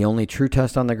said, the only true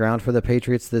test on the ground for the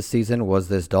Patriots this season was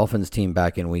this Dolphins team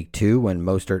back in Week 2 when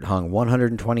Mostert hung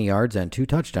 120 yards and 2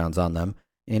 touchdowns on them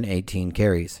in 18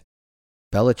 carries.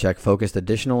 Belichick focused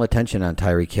additional attention on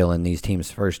Tyreek Hill in these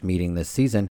teams' first meeting this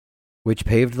season, which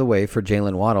paved the way for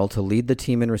Jalen Waddle to lead the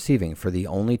team in receiving for the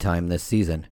only time this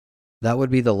season. That would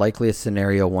be the likeliest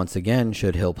scenario once again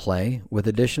should Hill play, with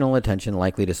additional attention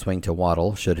likely to swing to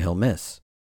Waddle should Hill miss.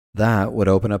 That would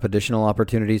open up additional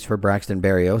opportunities for Braxton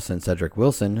Berrios and Cedric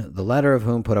Wilson, the latter of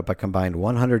whom put up a combined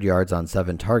 100 yards on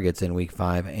 7 targets in Week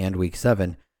 5 and Week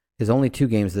 7, his only 2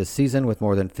 games this season with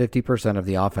more than 50% of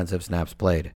the offensive snaps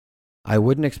played. I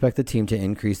wouldn't expect the team to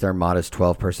increase their modest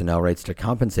 12 personnel rates to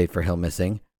compensate for Hill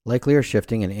missing, likely are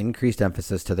shifting an increased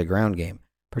emphasis to the ground game,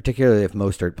 particularly if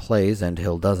Mostert plays and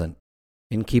Hill doesn't.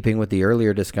 In keeping with the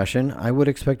earlier discussion, I would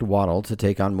expect Waddle to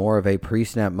take on more of a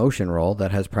pre-snap motion role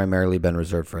that has primarily been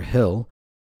reserved for Hill.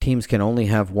 Teams can only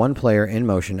have 1 player in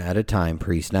motion at a time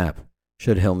pre-snap.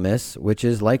 Should Hill miss, which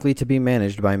is likely to be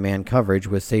managed by man coverage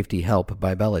with safety help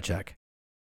by Belichick.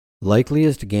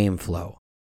 Likeliest game flow.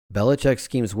 Belichick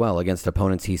schemes well against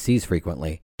opponents he sees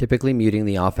frequently, typically muting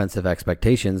the offensive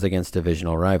expectations against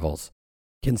divisional rivals.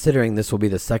 Considering this will be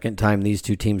the second time these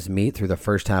 2 teams meet through the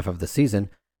first half of the season,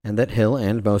 and that Hill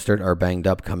and Mostert are banged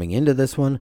up coming into this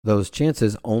one, those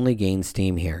chances only gain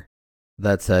steam here.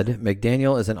 That said,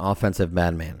 McDaniel is an offensive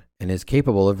madman, and is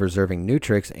capable of reserving new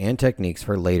tricks and techniques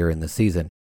for later in the season.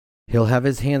 He'll have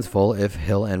his hands full if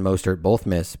Hill and Mostert both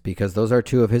miss, because those are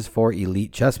 2 of his 4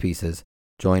 elite chess pieces,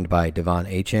 joined by Devon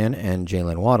Achane and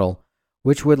Jalen Waddle,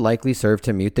 which would likely serve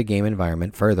to mute the game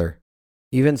environment further.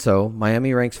 Even so,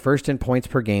 Miami ranks first in points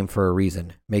per game for a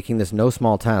reason, making this no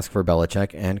small task for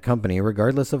Belichick and company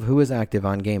regardless of who is active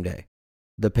on game day.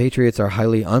 The Patriots are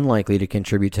highly unlikely to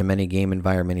contribute to many game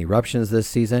environment eruptions this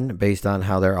season based on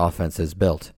how their offense is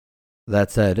built. That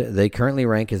said, they currently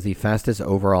rank as the fastest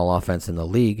overall offense in the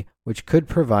league, which could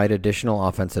provide additional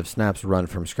offensive snaps run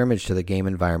from scrimmage to the game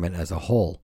environment as a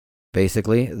whole.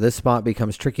 Basically, this spot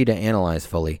becomes tricky to analyze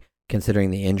fully, considering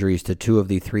the injuries to 2 of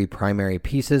the 3 primary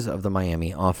pieces of the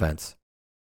Miami offense.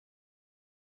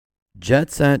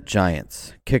 Jets at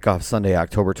Giants. Kickoff Sunday,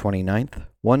 October 29th,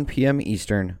 1 p.m.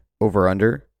 Eastern,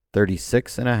 over-under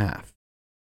 36.5.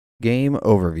 Game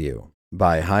overview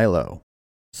by Hilo.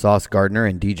 Sauce Gardner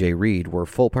and DJ Reed were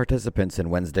full participants in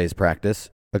Wednesday's practice,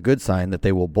 a good sign that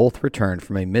they will both return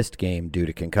from a missed game due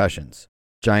to concussions.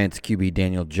 Giants QB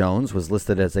Daniel Jones was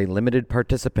listed as a limited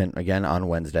participant again on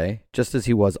Wednesday, just as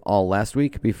he was all last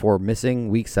week before missing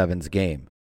Week 7's game.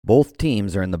 Both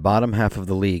teams are in the bottom half of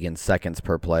the league in seconds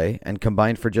per play and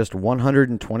combined for just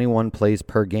 121 plays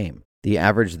per game. The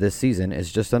average this season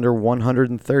is just under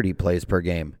 130 plays per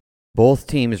game. Both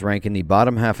teams rank in the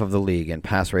bottom half of the league in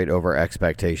pass rate over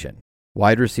expectation.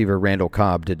 Wide receiver Randall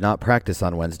Cobb did not practice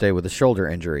on Wednesday with a shoulder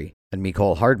injury, and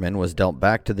Mecole Hardman was dealt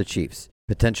back to the Chiefs,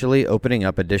 potentially opening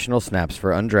up additional snaps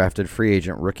for undrafted free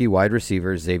agent rookie wide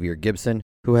receiver Xavier Gibson,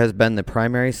 who has been the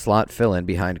primary slot fill-in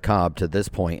behind Cobb to this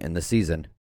point in the season.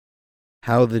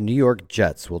 How the New York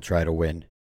Jets will try to win.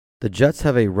 The Jets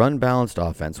have a run-balanced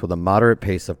offense with a moderate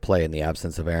pace of play in the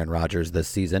absence of Aaron Rodgers this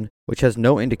season, which has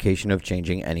no indication of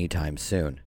changing anytime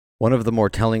soon. One of the more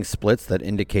telling splits that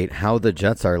indicate how the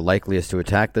Jets are likeliest to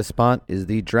attack this spot is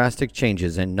the drastic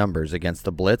changes in numbers against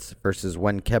the blitz versus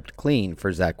when kept clean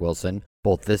for Zach Wilson,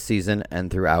 both this season and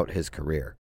throughout his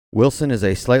career. Wilson is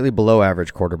a slightly below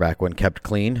average quarterback when kept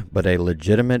clean, but a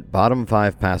legitimate bottom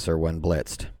 5 passer when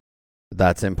blitzed.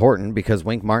 That's important because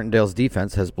Wink Martindale's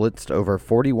defense has blitzed over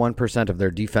 41% of their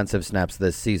defensive snaps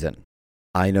this season.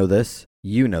 I know this,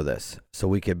 you know this, so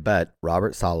we could bet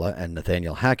Robert Saleh and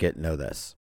Nathaniel Hackett know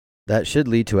this. That should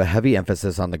lead to a heavy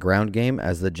emphasis on the ground game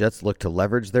as the Jets look to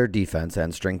leverage their defense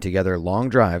and string together long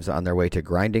drives on their way to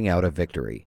grinding out a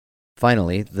victory.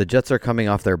 Finally, the Jets are coming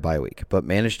off their bye week, but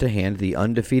managed to hand the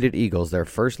undefeated Eagles their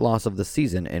first loss of the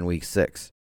season in Week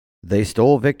 6. They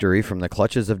stole victory from the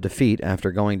clutches of defeat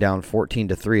after going down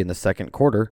 14-3 in the second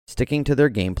quarter, sticking to their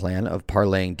game plan of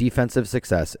parlaying defensive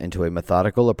success into a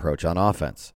methodical approach on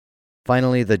offense.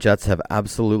 Finally, the Jets have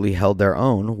absolutely held their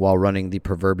own while running the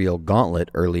proverbial gauntlet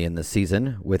early in the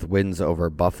season, with wins over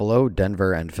Buffalo,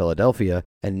 Denver, and Philadelphia,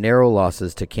 and narrow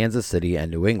losses to Kansas City and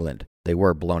New England. They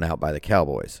were blown out by the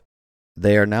Cowboys.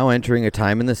 They are now entering a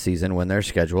time in the season when their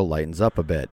schedule lightens up a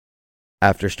bit.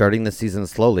 After starting the season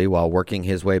slowly while working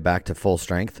his way back to full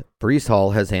strength, Breece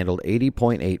Hall has handled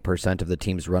 80.8% of the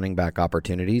team's running back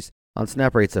opportunities on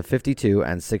snap rates of 52%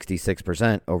 and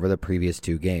 66% over the previous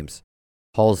 2 games.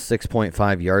 Hall's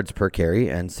 6.5 yards per carry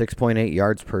and 6.8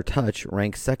 yards per touch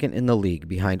rank second in the league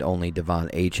behind only Devon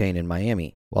Achane in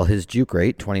Miami, while his juke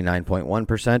rate,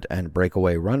 29.1%, and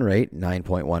breakaway run rate,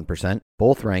 9.1%,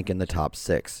 both rank in the top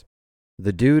 6.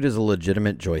 The dude is a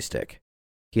legitimate joystick.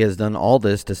 He has done all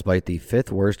this despite the 5th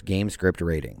worst game script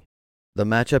rating. The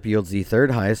matchup yields the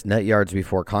 3rd highest net yards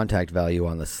before contact value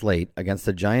on the slate against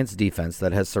the Giants' defense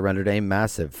that has surrendered a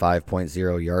massive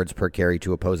 5.0 yards per carry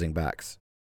to opposing backs.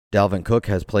 Dalvin Cook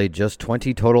has played just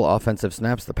 20 total offensive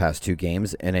snaps the past 2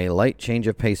 games in a light change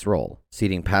of pace role,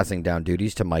 ceding passing down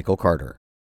duties to Michael Carter.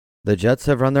 The Jets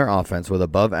have run their offense with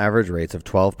above-average rates of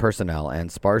 12 personnel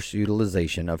and sparse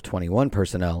utilization of 21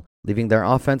 personnel, leaving their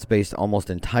offense based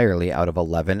almost entirely out of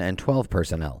 11 and 12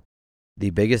 personnel. The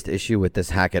biggest issue with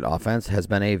this Hackett offense has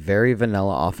been a very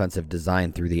vanilla offensive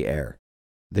design through the air.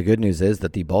 The good news is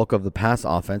that the bulk of the pass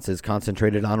offense is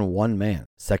concentrated on one man,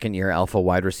 second-year alpha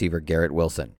wide receiver Garrett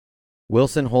Wilson.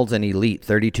 Wilson holds an elite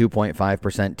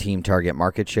 32.5% team target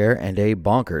market share and a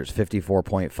bonkers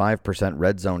 54.5%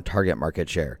 red zone target market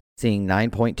share, seeing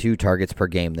 9.2 targets per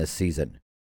game this season.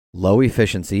 Low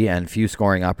efficiency and few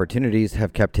scoring opportunities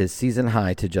have kept his season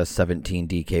high to just 17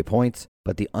 DK points,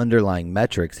 but the underlying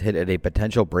metrics hit at a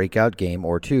potential breakout game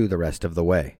or 2 the rest of the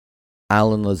way.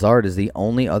 Allen Lazard is the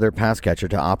only other pass catcher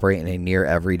to operate in a near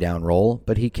every down role,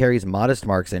 but he carries modest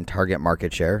marks in target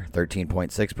market share,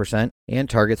 13.6%, and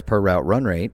targets per route run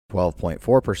rate,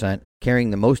 12.4%,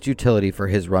 carrying the most utility for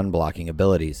his run blocking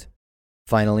abilities.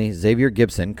 Finally, Xavier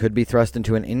Gibson could be thrust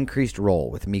into an increased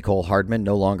role with Mecole Hardman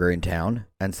no longer in town,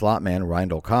 and slotman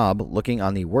Randall Cobb looking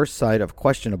on the worst side of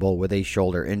questionable with a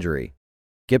shoulder injury.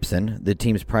 Gibson, the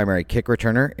team's primary kick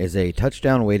returner, is a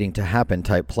touchdown waiting to happen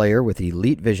type player with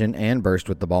elite vision and burst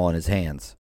with the ball in his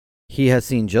hands. He has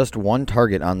seen just 1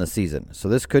 target on the season, so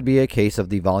this could be a case of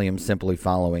the volume simply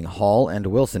following Hall and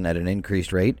Wilson at an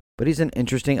increased rate, but he's an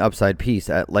interesting upside piece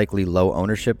at likely low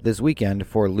ownership this weekend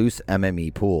for loose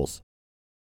MME pools.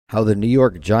 How the New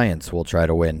York Giants will try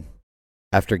to win.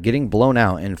 After getting blown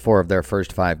out in 4 of their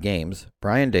first 5 games,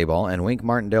 Brian Daboll and Wink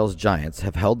Martindale's Giants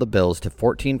have held the Bills to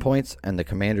 14 points and the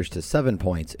Commanders to 7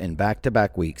 points in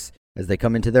back-to-back weeks as they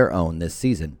come into their own this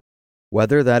season.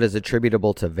 Whether that is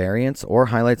attributable to variance or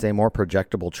highlights a more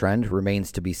projectable trend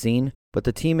remains to be seen, but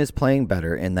the team is playing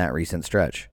better in that recent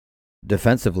stretch.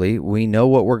 Defensively, we know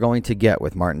what we're going to get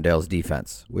with Martindale's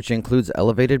defense, which includes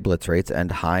elevated blitz rates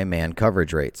and high man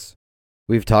coverage rates.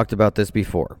 We've talked about this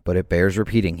before, but it bears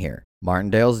repeating here.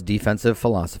 Martindale's defensive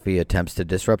philosophy attempts to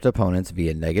disrupt opponents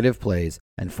via negative plays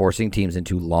and forcing teams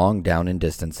into long down and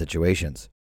distance situations.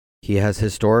 He has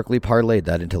historically parlayed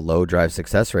that into low drive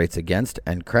success rates against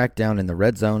and cracked down in the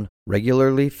red zone,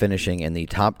 regularly finishing in the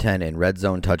top 10 in red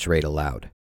zone touch rate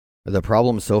allowed. The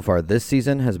problem so far this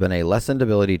season has been a lessened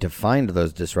ability to find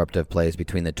those disruptive plays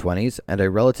between the 20s and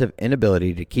a relative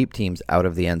inability to keep teams out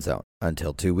of the end zone,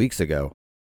 until 2 weeks ago.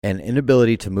 An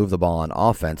inability to move the ball on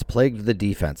offense plagued the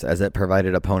defense as it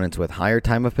provided opponents with higher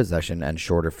time of possession and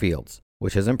shorter fields,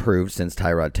 which has improved since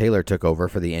Tyrod Taylor took over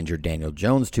for the injured Daniel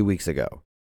Jones 2 weeks ago.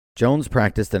 Jones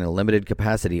practiced in a limited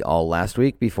capacity all last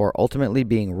week before ultimately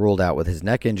being ruled out with his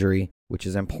neck injury, which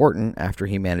is important after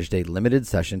he managed a limited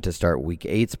session to start Week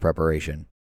 8's preparation.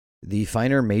 The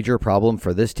finer major problem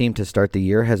for this team to start the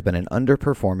year has been an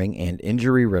underperforming and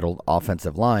injury-riddled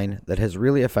offensive line that has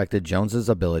really affected Jones's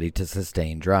ability to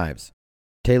sustain drives.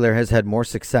 Taylor has had more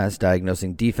success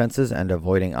diagnosing defenses and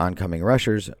avoiding oncoming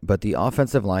rushers, but the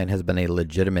offensive line has been a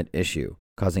legitimate issue,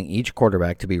 causing each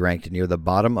quarterback to be ranked near the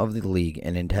bottom of the league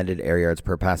in intended air yards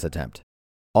per pass attempt.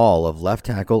 All of left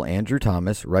tackle Andrew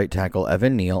Thomas, right tackle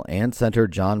Evan Neal, and center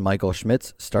John Michael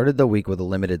Schmitz started the week with a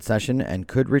limited session and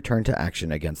could return to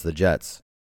action against the Jets.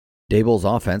 Daboll's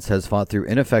offense has fought through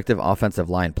ineffective offensive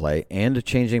line play and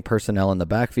changing personnel in the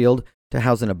backfield to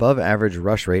house an above-average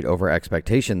rush rate over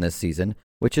expectation this season,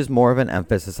 which is more of an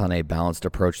emphasis on a balanced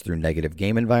approach through negative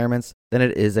game environments than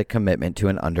it is a commitment to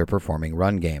an underperforming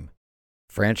run game.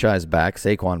 Franchise back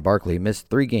Saquon Barkley missed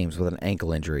 3 games with an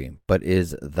ankle injury, but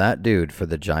is that dude for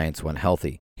the Giants when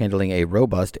healthy, handling a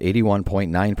robust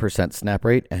 81.9% snap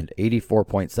rate and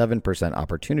 84.7%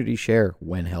 opportunity share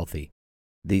when healthy.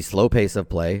 The slow pace of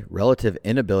play, relative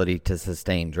inability to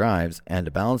sustain drives,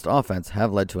 and balanced offense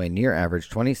have led to a near-average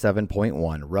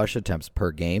 27.1 rush attempts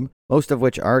per game, most of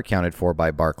which are accounted for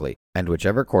by Barkley, and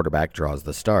whichever quarterback draws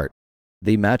the start.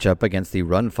 The matchup against the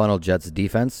run-funnel Jets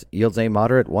defense yields a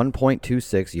moderate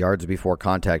 1.26 yards before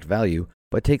contact value,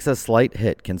 but takes a slight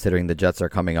hit considering the Jets are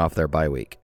coming off their bye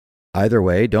week. Either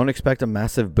way, don't expect a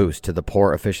massive boost to the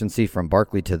poor efficiency from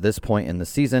Barkley to this point in the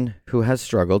season, who has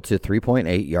struggled to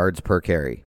 3.8 yards per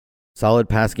carry. Solid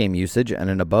pass game usage and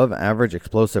an above-average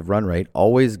explosive run rate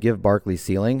always give Barkley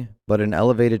ceiling, but an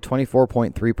elevated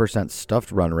 24.3%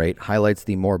 stuffed run rate highlights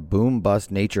the more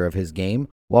boom-bust nature of his game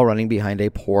while running behind a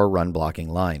poor run-blocking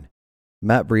line.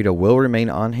 Matt Breida will remain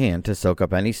on hand to soak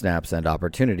up any snaps and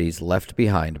opportunities left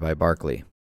behind by Barkley.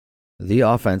 The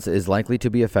offense is likely to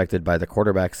be affected by the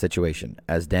quarterback situation,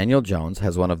 as Daniel Jones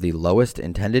has one of the lowest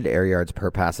intended air yards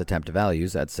per pass attempt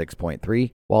values at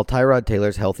 6.3, while Tyrod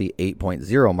Taylor's healthy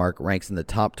 8.0 mark ranks in the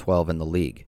top 12 in the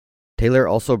league. Taylor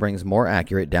also brings more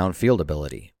accurate downfield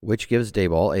ability, which gives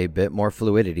Daboll a bit more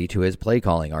fluidity to his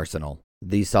play-calling arsenal.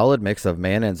 The solid mix of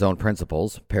man and zone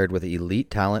principles, paired with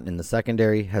elite talent in the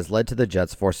secondary, has led to the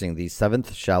Jets forcing the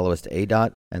 7th shallowest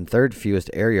ADOT and 3rd fewest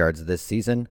air yards this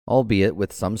season, albeit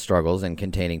with some struggles in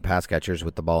containing pass catchers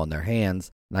with the ball in their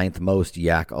hands, 9th most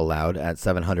yak allowed at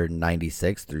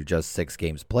 796 through just 6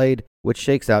 games played, which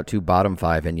shakes out to bottom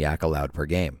 5 in yak allowed per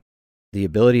game. The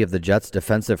ability of the Jets'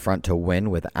 defensive front to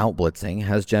win without blitzing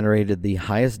has generated the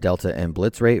highest delta in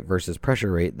blitz rate versus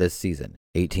pressure rate this season.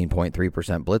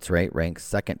 18.3% blitz rate ranks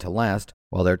second to last,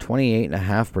 while their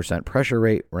 28.5% pressure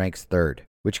rate ranks third,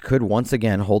 which could once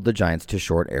again hold the Giants to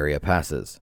short area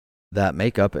passes. That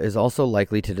makeup is also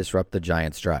likely to disrupt the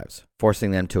Giants' drives,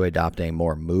 forcing them to adopt a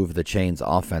more move-the-chains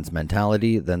offense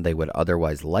mentality than they would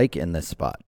otherwise like in this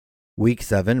spot. Week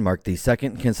 7 marked the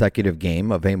second consecutive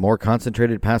game of a more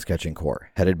concentrated pass-catching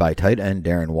core, headed by tight end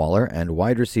Darren Waller and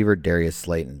wide receiver Darius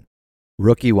Slayton.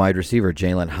 Rookie wide receiver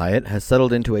Jalen Hyatt has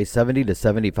settled into a 70 to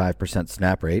 75%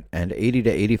 snap rate and 80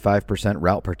 to 85%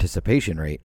 route participation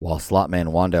rate, while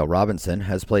slotman Wan'Dale Robinson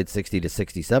has played 60 to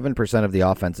 67% of the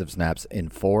offensive snaps in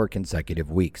 4 consecutive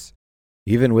weeks.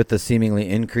 Even with the seemingly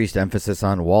increased emphasis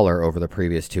on Waller over the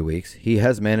previous 2 weeks, he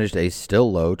has managed a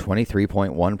still low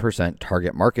 23.1%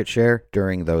 target market share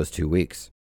during those 2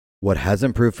 weeks. What has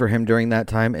improved for him during that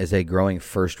time is a growing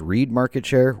first read market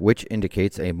share, which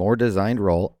indicates a more designed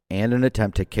role and an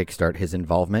attempt to kickstart his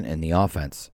involvement in the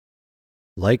offense.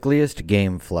 Likeliest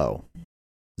game flow.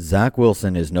 Zach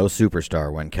Wilson is no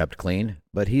superstar when kept clean,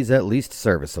 but he's at least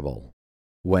serviceable.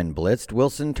 When blitzed,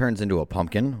 Wilson turns into a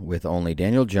pumpkin, with only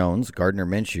Daniel Jones, Gardner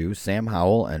Minshew, Sam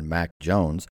Howell, and Mac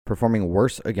Jones performing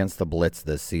worse against the blitz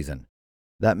this season.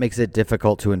 That makes it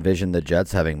difficult to envision the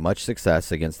Jets having much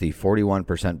success against the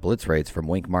 41% blitz rates from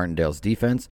Wink Martindale's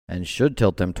defense and should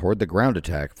tilt them toward the ground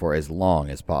attack for as long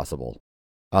as possible.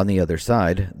 On the other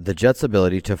side, the Jets'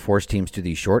 ability to force teams to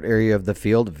the short area of the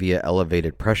field via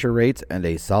elevated pressure rates and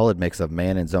a solid mix of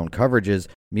man and zone coverages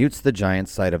mutes the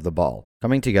Giants' side of the ball,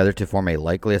 coming together to form a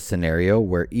likeliest scenario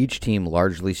where each team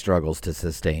largely struggles to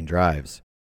sustain drives.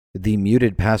 The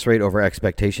muted pass rate over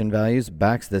expectation values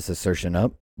backs this assertion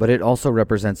up, but it also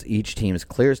represents each team's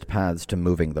clearest paths to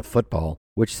moving the football,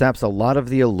 which saps a lot of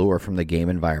the allure from the game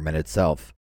environment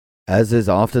itself. As is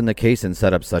often the case in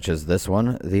setups such as this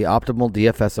one, the optimal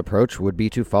DFS approach would be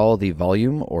to follow the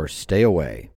volume or stay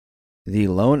away. The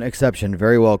lone exception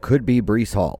very well could be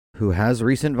Breece Hall, who has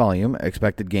recent volume,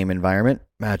 expected game environment,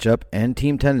 matchup, and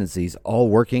team tendencies all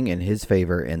working in his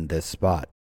favor in this spot.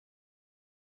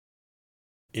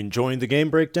 Enjoying the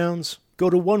game breakdowns? Go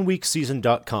to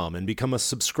oneweekseason.com and become a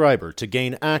subscriber to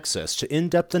gain access to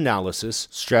in-depth analysis,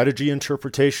 strategy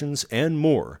interpretations, and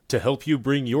more to help you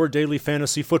bring your daily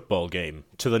fantasy football game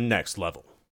to the next level.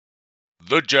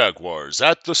 The Jaguars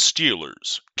at the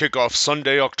Steelers. Kickoff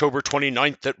Sunday, October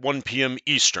 29th at 1 p.m.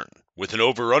 Eastern, with an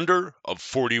over-under of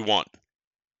 41.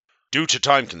 Due to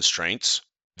time constraints,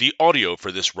 the audio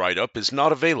for this write-up is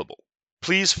not available.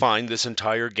 Please find this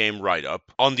entire game write-up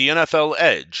on the NFL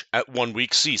Edge at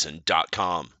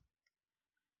oneweekseason.com.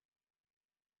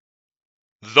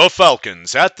 The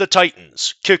Falcons at the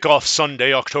Titans. Kickoff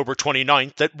Sunday, October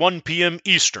 29th at 1 p.m.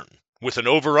 Eastern, with an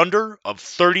over-under of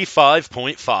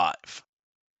 35.5.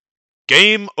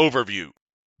 Game Overview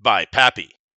by Pappy.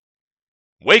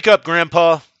 Wake up,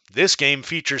 Grandpa. This game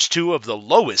features two of the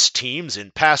lowest teams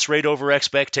in pass rate over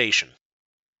expectation.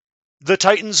 The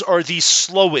Titans are the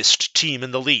slowest team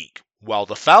in the league, while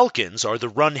the Falcons are the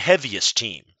run-heaviest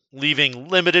team, leaving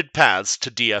limited paths to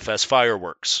DFS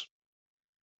fireworks.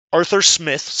 Arthur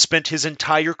Smith spent his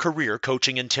entire career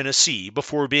coaching in Tennessee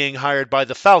before being hired by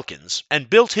the Falcons and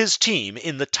built his team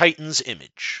in the Titans'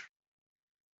 image.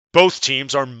 Both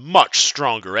teams are much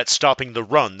stronger at stopping the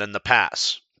run than the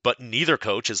pass, but neither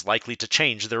coach is likely to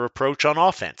change their approach on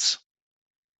offense.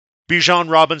 Bijan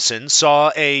Robinson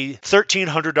saw a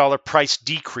 $1,300 price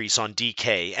decrease on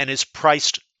DK and is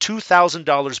priced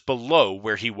 $2,000 below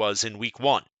where he was in Week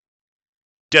 1.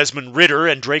 Desmond Ridder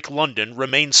and Drake London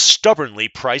remain stubbornly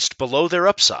priced below their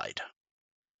upside.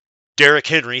 Derrick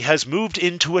Henry has moved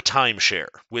into a timeshare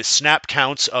with snap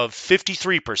counts of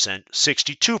 53%,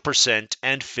 62%,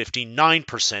 and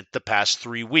 59% the past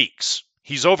 3 weeks.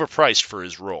 He's overpriced for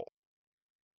his role.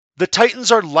 The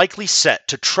Titans are likely set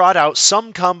to trot out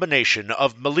some combination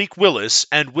of Malik Willis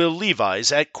and Will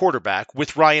Levis at quarterback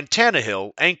with Ryan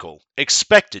Tannehill, ankle,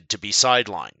 expected to be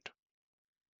sidelined.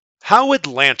 How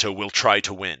Atlanta will try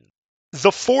to win.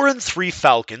 The 4-3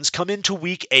 Falcons come into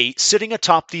Week 8 sitting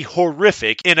atop the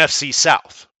horrific NFC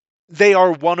South. They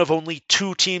are one of only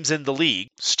 2 teams in the league,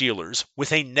 Steelers,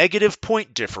 with a negative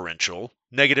point differential,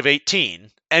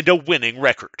 -18, and a winning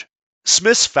record.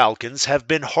 Smith's Falcons have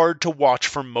been hard to watch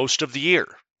for most of the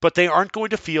year, but they aren't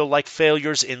going to feel like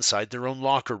failures inside their own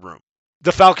locker room.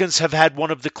 The Falcons have had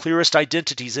one of the clearest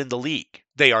identities in the league.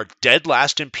 They are dead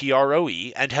last in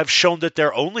PROE and have shown that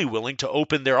they're only willing to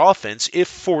open their offense if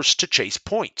forced to chase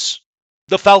points.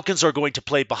 The Falcons are going to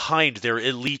play behind their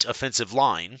elite offensive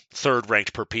line, 3rd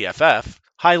ranked per PFF,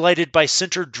 highlighted by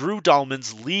center Drew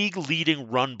Dahlman's league-leading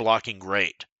run-blocking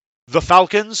grade. The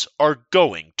Falcons are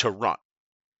going to run.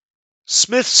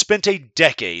 Smith spent a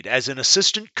decade as an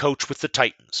assistant coach with the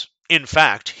Titans. In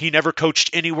fact, he never coached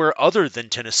anywhere other than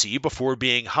Tennessee before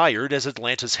being hired as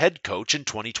Atlanta's head coach in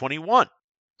 2021.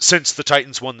 Since the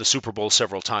Titans won the Super Bowl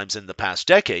several times in the past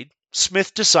decade,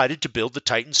 Smith decided to build the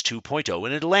Titans 2.0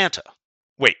 in Atlanta.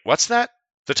 Wait, what's that?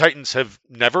 The Titans have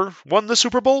never won the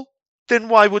Super Bowl? Then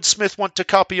why would Smith want to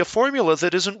copy a formula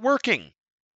that isn't working?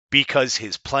 Because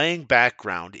his playing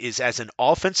background is as an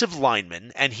offensive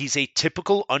lineman and he's a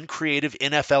typical uncreative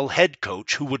NFL head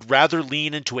coach who would rather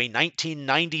lean into a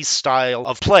 1990s style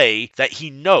of play that he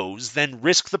knows than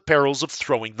risk the perils of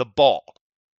throwing the ball.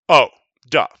 Oh,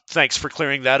 duh. Thanks for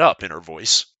clearing that up, inner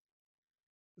voice.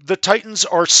 The Titans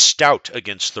are stout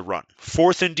against the run,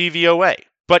 4th in DVOA,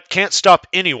 but can't stop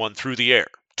anyone through the air,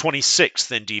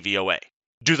 26th in DVOA.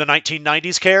 Do the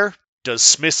 1990s care? Does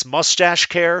Smith's mustache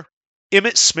care?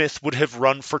 Emmitt Smith would have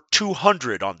run for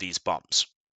 200 on these bums.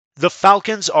 The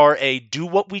Falcons are a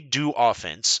do-what-we-do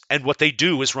offense, and what they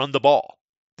do is run the ball.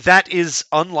 That is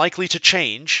unlikely to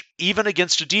change, even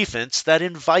against a defense that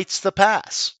invites the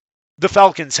pass. The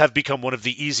Falcons have become one of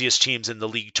the easiest teams in the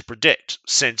league to predict,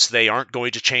 since they aren't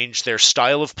going to change their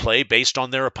style of play based on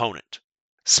their opponent.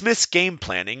 Smith's game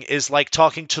planning is like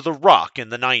talking to The Rock in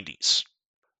the 90s.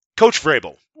 Coach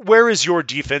Vrabel, where is your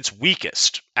defense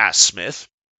weakest? Asked Smith.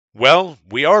 Well,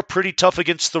 we are pretty tough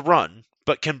against the run,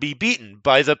 but can be beaten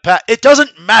by the It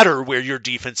doesn't matter where your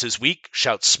defense is weak,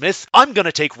 shouts Smith. I'm going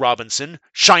to take Robinson,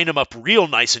 shine him up real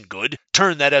nice and good,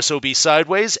 turn that SOB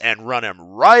sideways, and run him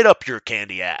right up your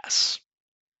candy ass.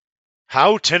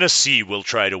 How Tennessee will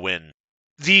try to win.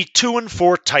 The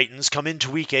 2-4 Titans come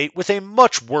into Week 8 with a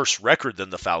much worse record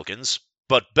than the Falcons,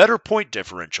 but better point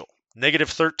differential,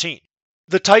 -13.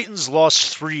 The Titans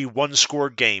lost 3 one-score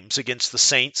games against the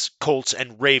Saints, Colts,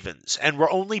 and Ravens, and were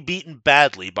only beaten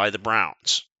badly by the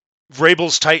Browns.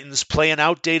 Vrabel's Titans play an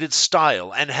outdated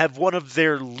style and have one of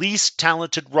their least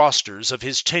talented rosters of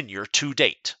his tenure to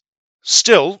date.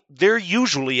 Still, they're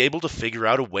usually able to figure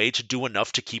out a way to do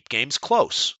enough to keep games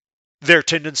close. Their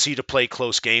tendency to play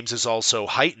close games is also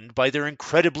heightened by their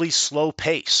incredibly slow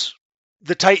pace.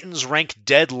 The Titans rank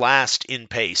dead last in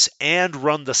pace and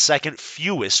run the second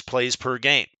fewest plays per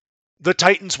game. The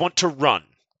Titans want to run,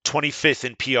 25th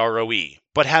in PROE,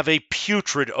 but have a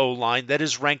putrid O-line that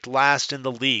is ranked last in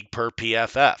the league per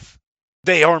PFF.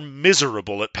 They are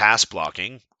miserable at pass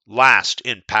blocking, last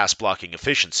in pass blocking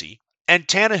efficiency, and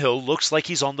Tannehill looks like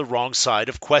he's on the wrong side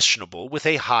of questionable with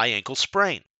a high ankle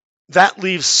sprain. That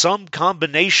leaves some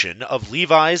combination of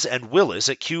Levi's and Willis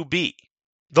at QB.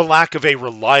 The lack of a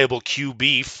reliable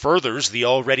QB furthers the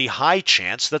already high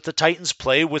chance that the Titans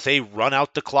play with a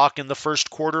run-out-the-clock in the first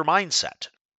quarter mindset.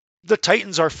 The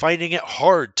Titans are finding it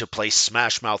hard to play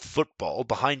smash-mouth football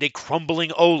behind a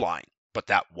crumbling O-line, but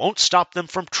that won't stop them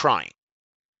from trying.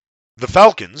 The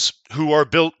Falcons, who are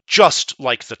built just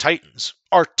like the Titans,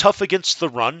 are tough against the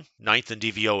run, 9th in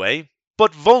DVOA,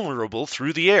 but vulnerable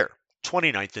through the air,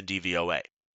 29th in DVOA.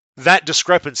 That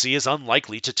discrepancy is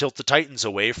unlikely to tilt the Titans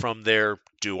away from their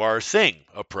do-our-thing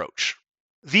approach.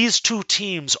 These two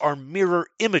teams are mirror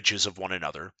images of one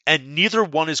another, and neither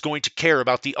one is going to care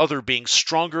about the other being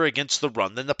stronger against the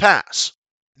run than the pass.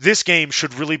 This game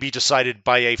should really be decided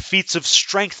by a feats of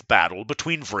strength battle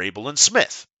between Vrabel and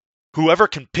Smith. Whoever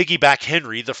can piggyback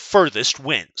Henry the furthest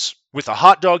wins, with a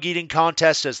hot dog eating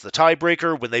contest as the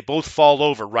tiebreaker when they both fall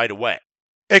over right away.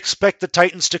 Expect the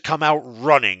Titans to come out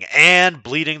running and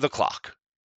bleeding the clock.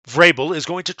 Vrabel is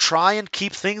going to try and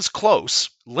keep things close,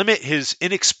 limit his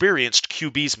inexperienced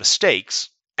QB's mistakes,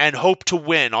 and hope to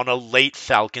win on a late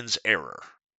Falcons error.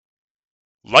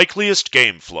 Likeliest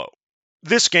game flow.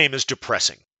 This game is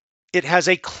depressing. It has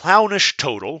a clownish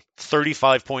total,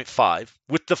 35.5,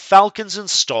 with the Falcons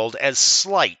installed as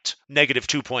slight,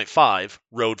 -2.5,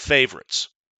 road favorites.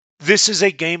 This is a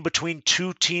game between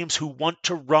two teams who want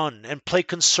to run and play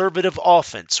conservative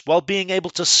offense while being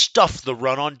able to stuff the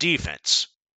run on defense.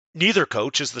 Neither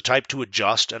coach is the type to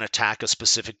adjust and attack a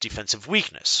specific defensive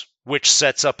weakness, which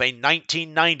sets up a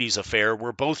 1990s affair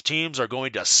where both teams are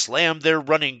going to slam their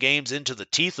running games into the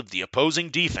teeth of the opposing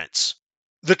defense.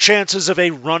 The chances of a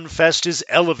run fest is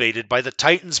elevated by the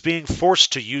Titans being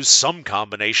forced to use some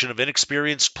combination of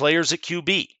inexperienced players at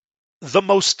QB. The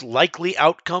most likely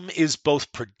outcome is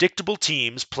both predictable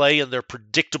teams play in their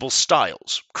predictable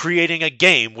styles, creating a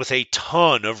game with a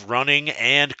ton of running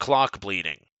and clock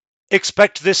bleeding.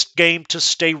 Expect this game to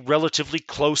stay relatively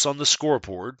close on the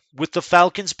scoreboard, with the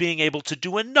Falcons being able to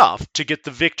do enough to get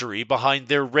the victory behind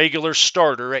their regular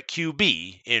starter at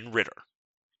QB in Ritter.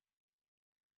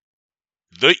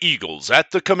 The Eagles at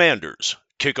the Commanders.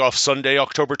 Kickoff Sunday,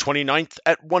 October 29th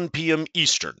at 1 p.m.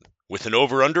 Eastern, with an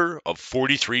over-under of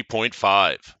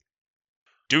 43.5.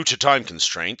 Due to time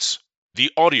constraints, the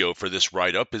audio for this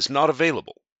write-up is not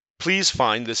available. Please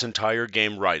find this entire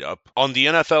game write-up on the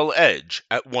NFL Edge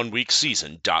at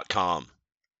oneweekseason.com.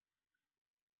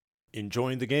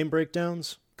 Enjoying the game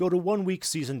breakdowns? Go to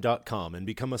oneweekseason.com and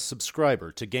become a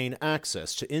subscriber to gain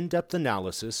access to in-depth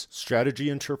analysis, strategy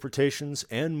interpretations,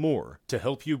 and more to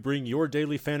help you bring your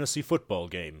daily fantasy football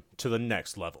game to the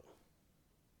next level.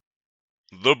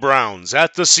 The Browns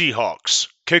at the Seahawks.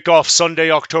 Kickoff Sunday,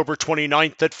 October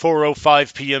 29th at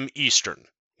 4:05 p.m. Eastern,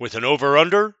 with an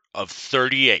over-under of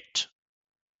 38.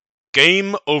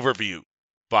 Game Overview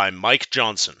by Mike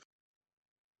Johnson.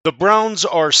 The Browns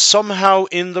are somehow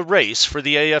in the race for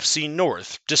the AFC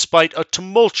North despite a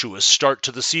tumultuous start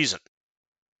to the season.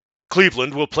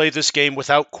 Cleveland will play this game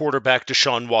without quarterback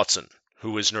Deshaun Watson,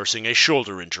 who is nursing a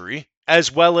shoulder injury,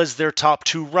 as well as their top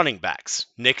two running backs,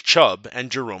 Nick Chubb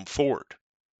and Jerome Ford.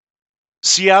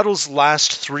 Seattle's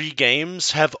last 3 games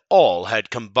have all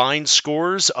had combined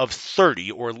scores of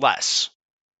 30 or less.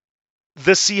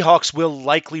 The Seahawks will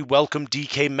likely welcome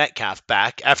DK Metcalf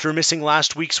back after missing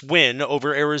last week's win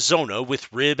over Arizona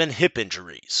with rib and hip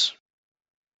injuries.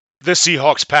 The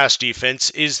Seahawks pass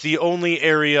defense is the only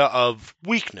area of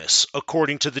weakness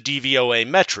according to the DVOA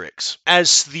metrics,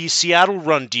 as the Seattle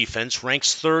run defense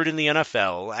ranks third in the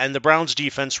NFL and the Browns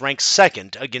defense ranks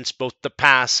second against both the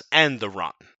pass and the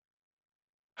run.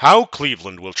 How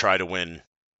Cleveland will try to win.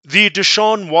 The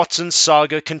Deshaun Watson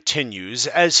saga continues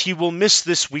as he will miss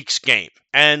this week's game,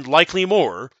 and likely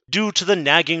more, due to the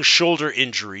nagging shoulder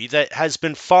injury that has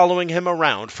been following him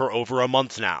around for over a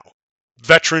month now.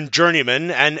 Veteran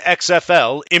journeyman and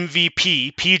XFL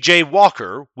MVP P.J.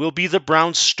 Walker will be the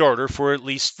Browns starter for at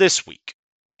least this week.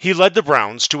 He led the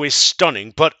Browns to a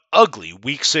stunning but ugly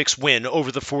Week 6 win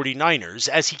over the 49ers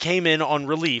as he came in on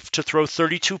relief to throw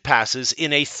 32 passes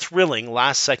in a thrilling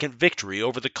last-second victory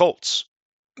over the Colts.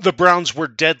 The Browns were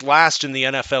dead last in the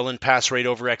NFL in pass rate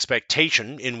over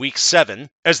expectation in Week 7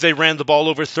 as they ran the ball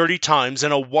over 30 times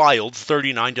in a wild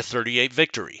 39-38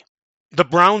 victory. The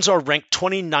Browns are ranked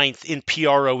 29th in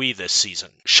PROE this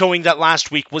season, showing that last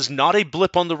week was not a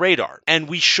blip on the radar, and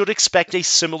we should expect a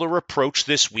similar approach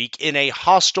this week in a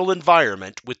hostile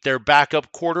environment with their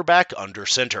backup quarterback under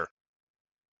center.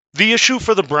 The issue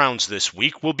for the Browns this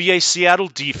week will be a Seattle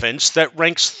defense that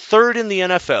ranks third in the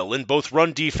NFL in both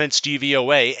run defense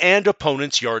DVOA and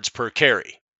opponents' yards per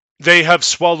carry. They have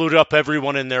swallowed up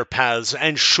everyone in their paths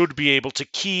and should be able to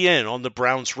key in on the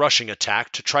Browns' rushing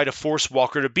attack to try to force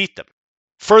Walker to beat them.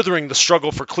 Furthering the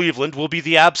struggle for Cleveland will be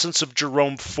the absence of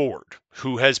Jerome Ford,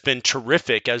 who has been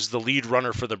terrific as the lead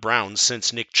runner for the Browns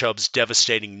since Nick Chubb's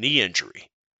devastating knee injury.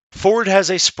 Ford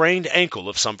has a sprained ankle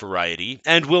of some variety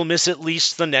and will miss at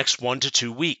least the next 1 to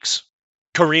 2 weeks.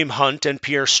 Kareem Hunt and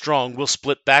Pierre Strong will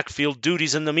split backfield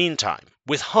duties in the meantime,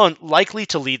 with Hunt likely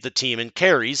to lead the team in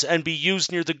carries and be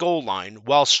used near the goal line,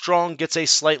 while Strong gets a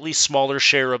slightly smaller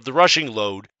share of the rushing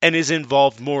load and is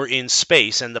involved more in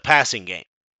space and the passing game.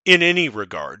 In any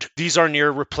regard, these are near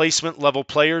replacement-level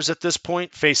players at this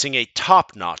point facing a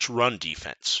top-notch run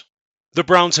defense. The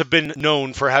Browns have been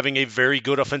known for having a very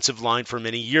good offensive line for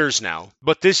many years now,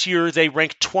 but this year they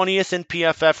rank 20th in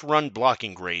PFF run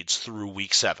blocking grades through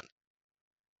Week 7.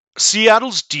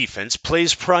 Seattle's defense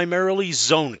plays primarily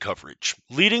zone coverage,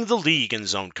 leading the league in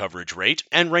zone coverage rate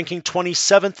and ranking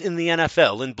 27th in the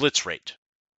NFL in blitz rate.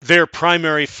 Their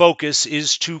primary focus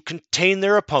is to contain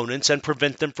their opponents and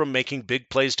prevent them from making big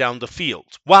plays down the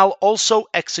field, while also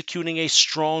executing a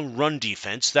strong run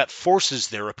defense that forces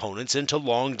their opponents into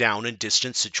long down and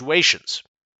distance situations.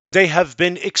 They have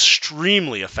been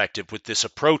extremely effective with this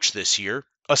approach this year,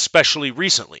 especially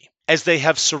recently, as they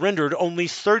have surrendered only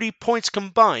 30 points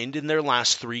combined in their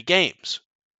last 3 games.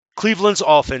 Cleveland's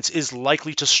offense is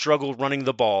likely to struggle running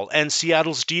the ball, and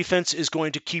Seattle's defense is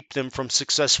going to keep them from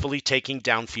successfully taking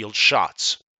downfield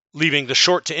shots, leaving the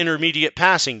short to intermediate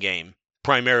passing game,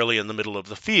 primarily in the middle of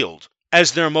the field,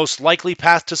 as their most likely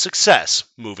path to success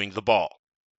moving the ball.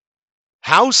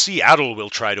 How Seattle will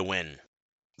try to win.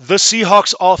 The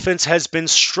Seahawks offense has been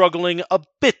struggling a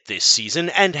bit this season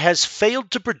and has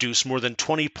failed to produce more than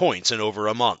 20 points in over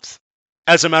a month.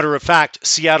 As a matter of fact,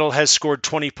 Seattle has scored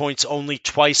 20 points only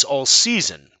twice all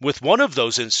season, with one of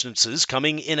those instances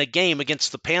coming in a game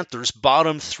against the Panthers'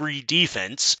 bottom 3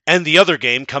 defense, and the other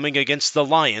game coming against the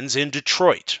Lions in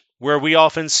Detroit, where we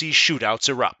often see shootouts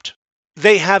erupt.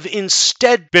 They have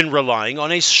instead been relying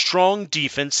on a strong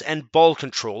defense and ball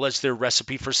control as their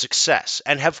recipe for success,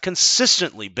 and have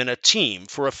consistently been a team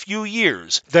for a few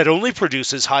years that only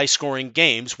produces high-scoring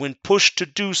games when pushed to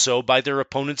do so by their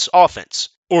opponent's offense,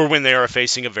 or when they are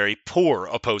facing a very poor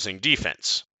opposing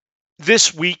defense.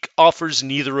 This week offers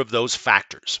neither of those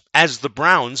factors, as the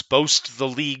Browns boast the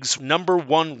league's number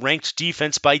 1 ranked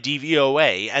defense by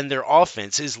DVOA, and their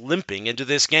offense is limping into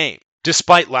this game,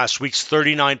 despite last week's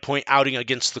 39-point outing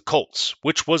against the Colts,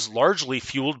 which was largely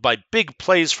fueled by big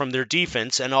plays from their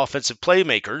defense and offensive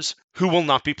playmakers, who will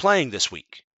not be playing this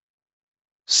week.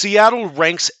 Seattle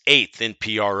ranks 8th in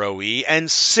PROE and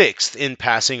 6th in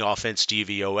passing offense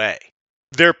DVOA.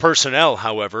 Their personnel,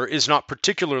 however, is not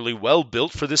particularly well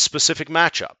built for this specific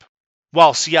matchup.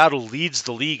 While Seattle leads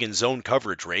the league in zone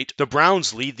coverage rate, the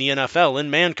Browns lead the NFL in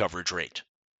man coverage rate.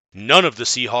 None of the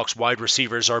Seahawks wide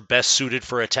receivers are best suited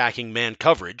for attacking man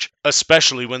coverage,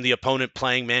 especially when the opponent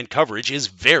playing man coverage is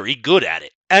very good at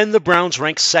it. And the Browns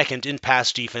rank 2nd in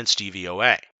pass defense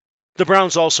DVOA. The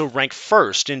Browns also rank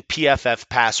 1st in PFF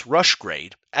pass rush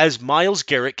grade, as Myles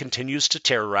Garrett continues to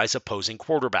terrorize opposing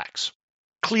quarterbacks.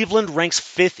 Cleveland ranks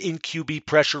 5th in QB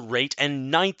pressure rate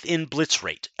and 9th in blitz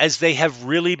rate, as they have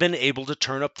really been able to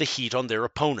turn up the heat on their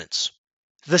opponents.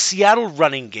 The Seattle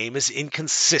running game is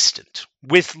inconsistent,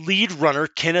 with lead runner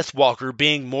Kenneth Walker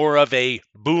being more of a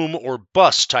boom or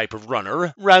bust type of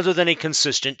runner rather than a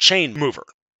consistent chain mover.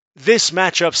 This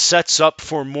matchup sets up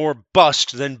for more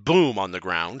bust than boom on the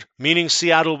ground, meaning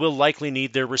Seattle will likely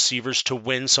need their receivers to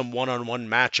win some one-on-one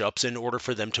matchups in order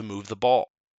for them to move the ball.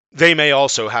 They may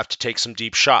also have to take some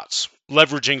deep shots,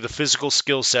 leveraging the physical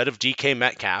skill set of DK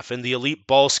Metcalf and the elite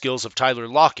ball skills of Tyler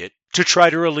Lockett to try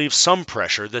to relieve some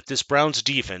pressure that this Browns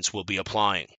defense will be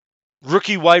applying.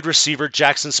 Rookie wide receiver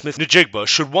Jackson Smith-Njigba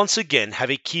should once again have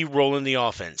a key role in the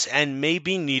offense and may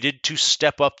be needed to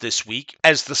step up this week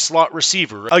as the slot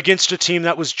receiver against a team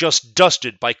that was just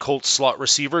dusted by Colts slot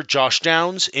receiver Josh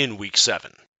Downs in Week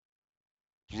 7.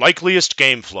 Likeliest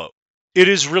game flow. It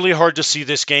is really hard to see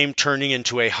this game turning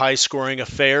into a high-scoring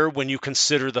affair when you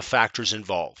consider the factors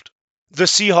involved. The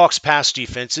Seahawks pass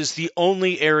defense is the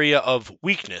only area of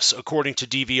weakness according to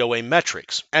DVOA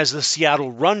metrics, as the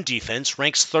Seattle run defense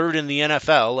ranks third in the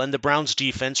NFL and the Browns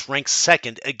defense ranks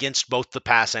second against both the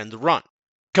pass and the run.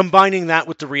 Combining that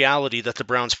with the reality that the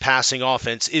Browns passing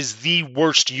offense is the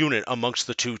worst unit amongst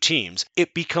the two teams,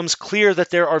 it becomes clear that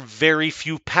there are very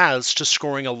few paths to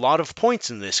scoring a lot of points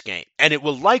in this game, and it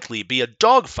will likely be a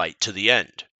dogfight to the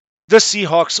end. The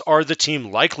Seahawks are the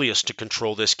team likeliest to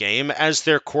control this game as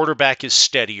their quarterback is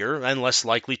steadier and less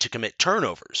likely to commit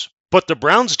turnovers. But the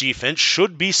Browns defense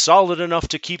should be solid enough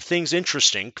to keep things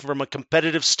interesting from a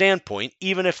competitive standpoint,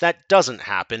 even if that doesn't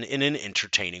happen in an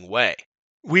entertaining way.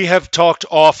 We have talked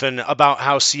often about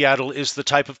how Seattle is the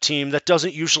type of team that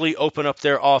doesn't usually open up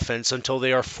their offense until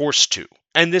they are forced to.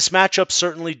 And this matchup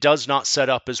certainly does not set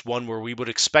up as one where we would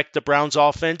expect the Browns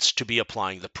offense to be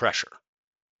applying the pressure.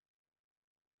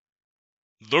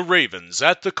 The Ravens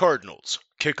at the Cardinals.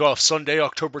 Kickoff Sunday,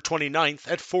 October 29th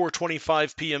at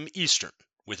 4:25 p.m. Eastern,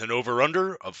 with an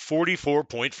over-under of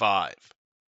 44.5.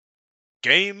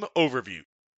 Game Overview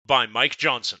by Mike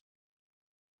Johnson.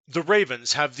 The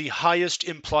Ravens have the highest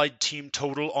implied team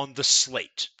total on the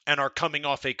slate and are coming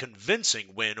off a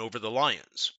convincing win over the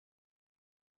Lions.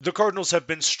 The Cardinals have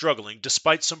been struggling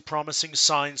despite some promising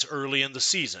signs early in the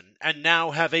season and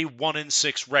now have a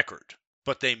 1-6 record,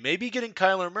 but they may be getting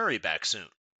Kyler Murray back soon.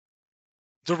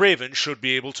 The Ravens should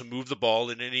be able to move the ball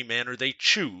in any manner they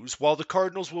choose, while the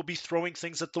Cardinals will be throwing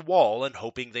things at the wall and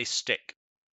hoping they stick.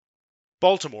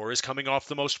 Baltimore is coming off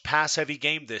the most pass-heavy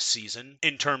game this season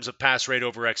in terms of pass rate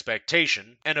over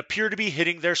expectation and appear to be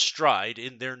hitting their stride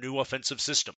in their new offensive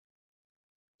system.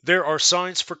 There are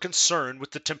signs for concern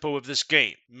with the tempo of this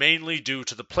game, mainly due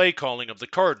to the play calling of the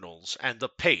Cardinals and the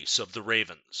pace of the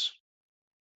Ravens.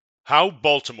 How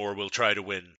Baltimore will try to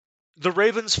win. The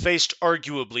Ravens faced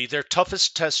arguably their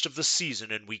toughest test of the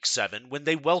season in Week 7 when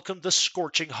they welcomed the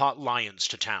scorching hot Lions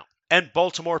to town, and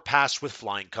Baltimore passed with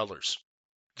flying colors.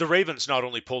 The Ravens not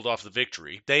only pulled off the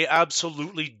victory, they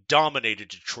absolutely dominated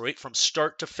Detroit from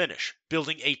start to finish,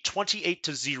 building a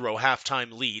 28-0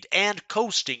 halftime lead and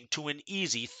coasting to an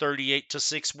easy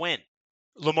 38-6 win.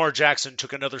 Lamar Jackson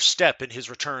took another step in his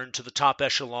return to the top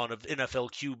echelon of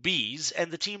NFL QBs,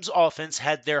 and the team's offense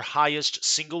had their highest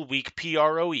single-week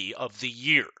PROE of the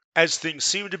year, as things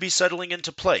seem to be settling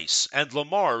into place, and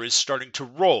Lamar is starting to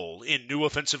roll in new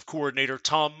offensive coordinator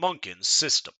Tom Monken's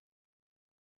system.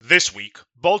 This week,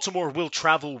 Baltimore will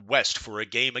travel west for a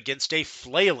game against a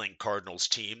flailing Cardinals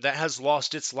team that has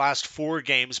lost its last 4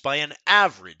 games by an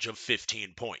average of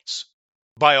 15 points.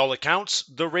 By all accounts,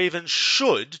 the Ravens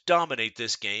should dominate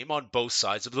this game on both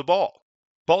sides of the ball.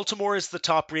 Baltimore is the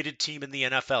top-rated team in the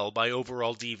NFL by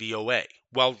overall DVOA,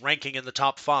 while ranking in the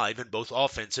top 5 in both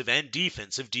offensive and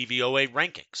defensive DVOA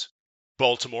rankings.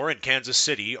 Baltimore and Kansas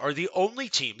City are the only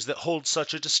teams that hold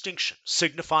such a distinction,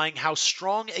 signifying how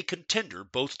strong a contender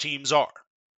both teams are.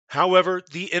 However,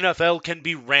 the NFL can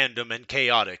be random and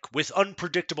chaotic, with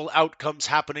unpredictable outcomes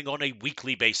happening on a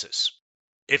weekly basis.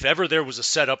 If ever there was a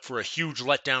setup for a huge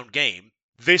letdown game,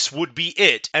 this would be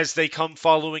it, as they come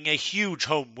following a huge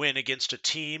home win against a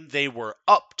team they were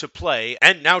up to play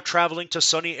and now traveling to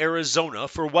sunny Arizona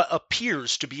for what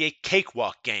appears to be a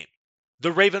cakewalk game.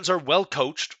 The Ravens are well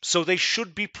coached, so they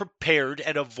should be prepared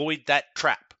and avoid that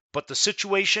trap, but the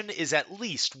situation is at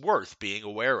least worth being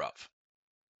aware of.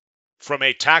 From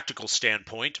a tactical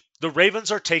standpoint, the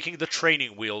Ravens are taking the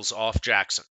training wheels off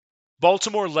Jackson.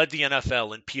 Baltimore led the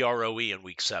NFL in PROE in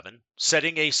Week 7,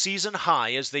 setting a season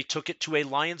high as they took it to a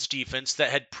Lions defense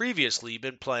that had previously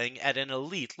been playing at an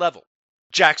elite level.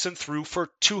 Jackson threw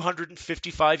for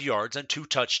 255 yards and 2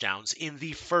 touchdowns in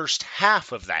the first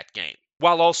half of that game,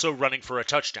 while also running for a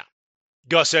touchdown.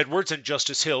 Gus Edwards and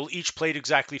Justice Hill each played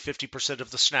exactly 50%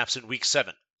 of the snaps in Week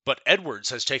 7, but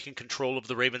Edwards has taken control of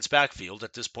the Ravens' backfield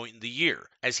at this point in the year,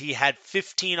 as he had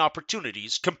 15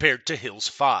 opportunities compared to Hill's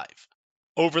 5.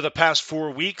 Over the past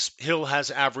 4 weeks, Hill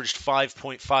has averaged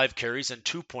 5.5 carries and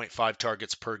 2.5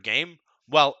 targets per game,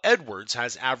 while Edwards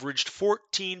has averaged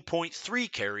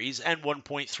 14.3 carries and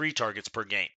 1.3 targets per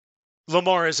game.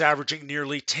 Lamar is averaging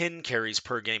nearly 10 carries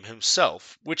per game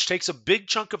himself, which takes a big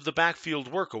chunk of the backfield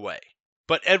work away.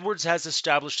 But Edwards has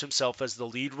established himself as the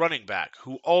lead running back,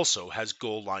 who also has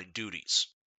goal line duties.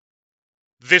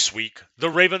 This week, the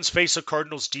Ravens face a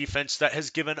Cardinals defense that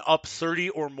has given up 30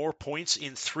 or more points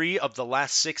in 3 of the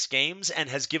last 6 games and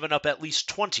has given up at least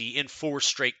 20 in 4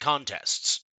 straight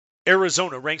contests.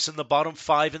 Arizona ranks in the bottom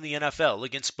 5 in the NFL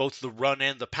against both the run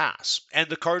and the pass, and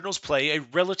the Cardinals play a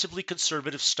relatively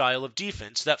conservative style of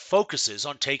defense that focuses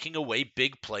on taking away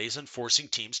big plays and forcing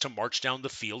teams to march down the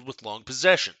field with long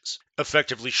possessions,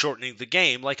 effectively shortening the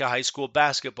game like a high school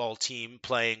basketball team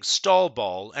playing stall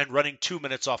ball and running 2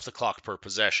 minutes off the clock per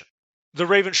possession. The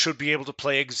Ravens should be able to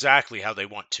play exactly how they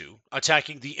want to,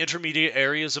 attacking the intermediate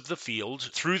areas of the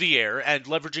field through the air and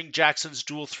leveraging Jackson's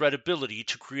dual threat ability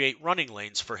to create running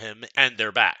lanes for him and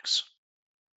their backs.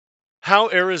 How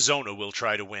Arizona will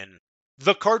try to win.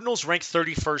 The Cardinals rank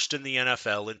 31st in the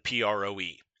NFL in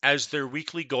PROE, as their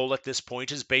weekly goal at this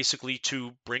point is basically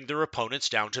to bring their opponents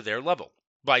down to their level,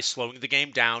 by slowing the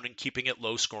game down and keeping it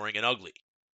low scoring and ugly.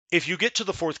 If you get to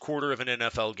the fourth quarter of an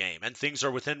NFL game and things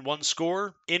are within one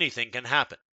score, anything can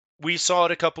happen. We saw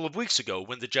it a couple of weeks ago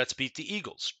when the Jets beat the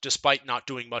Eagles, despite not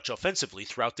doing much offensively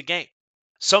throughout the game.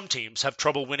 Some teams have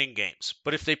trouble winning games,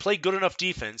 but if they play good enough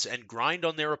defense and grind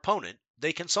on their opponent,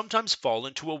 they can sometimes fall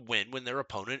into a win when their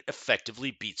opponent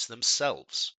effectively beats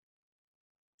themselves.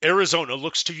 Arizona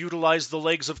looks to utilize the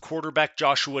legs of quarterback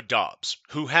Joshua Dobbs,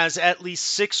 who has at least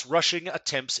 6 rushing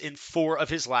attempts in 4 of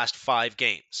his last 5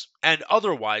 games, and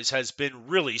otherwise has been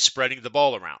really spreading the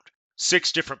ball around.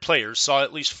 6 different players saw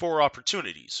at least 4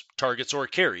 opportunities, targets or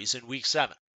carries, in Week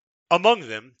 7. Among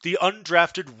them, the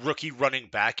undrafted rookie running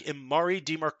back Emari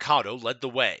DeMarcado led the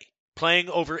way, playing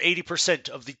over 80%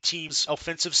 of the team's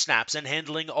offensive snaps and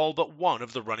handling all but 1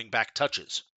 of the running back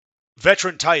touches.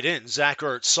 Veteran tight end Zach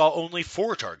Ertz saw only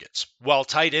 4 targets, while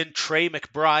tight end Trey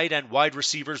McBride and wide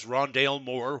receivers Rondale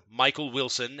Moore, Michael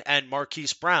Wilson, and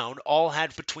Marquise Brown all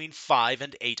had between 5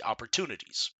 and 8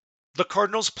 opportunities. The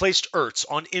Cardinals placed Ertz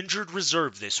on injured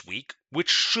reserve this week, which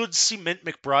should cement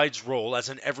McBride's role as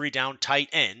an every-down tight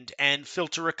end and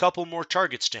filter a couple more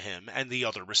targets to him and the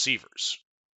other receivers.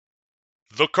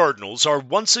 The Cardinals are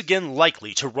once again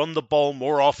likely to run the ball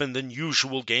more often than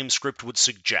usual game script would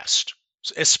suggest,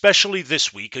 especially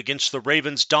this week against the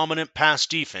Ravens' dominant pass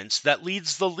defense that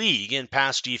leads the league in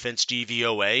pass defense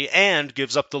DVOA and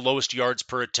gives up the lowest yards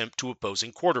per attempt to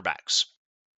opposing quarterbacks.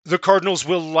 The Cardinals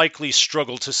will likely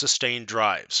struggle to sustain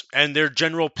drives, and their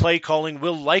general play calling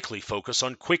will likely focus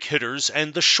on quick hitters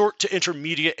and the short to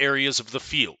intermediate areas of the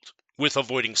field, with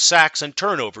avoiding sacks and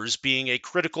turnovers being a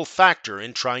critical factor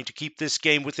in trying to keep this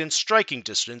game within striking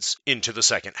distance into the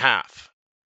second half.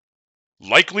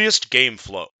 Likeliest game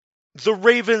flow. The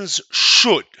Ravens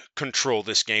should control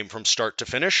this game from start to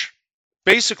finish.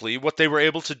 Basically, what they were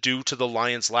able to do to the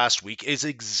Lions last week is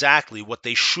exactly what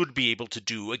they should be able to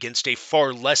do against a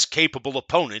far less capable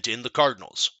opponent in the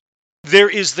Cardinals. There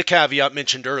is the caveat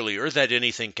mentioned earlier that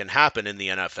anything can happen in the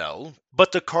NFL,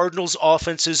 but the Cardinals'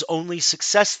 offense's only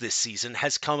success this season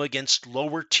has come against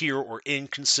lower tier or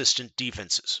inconsistent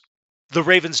defenses. The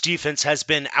Ravens' defense has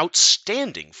been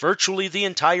outstanding virtually the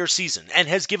entire season and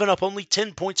has given up only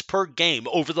 10 points per game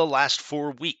over the last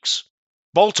 4 weeks.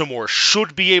 Baltimore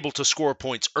should be able to score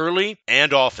points early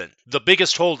and often, the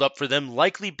biggest holdup for them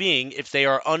likely being if they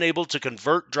are unable to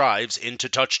convert drives into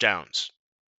touchdowns.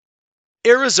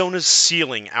 Arizona's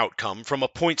ceiling outcome from a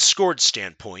points scored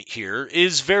standpoint here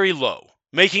is very low,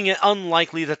 making it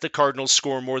unlikely that the Cardinals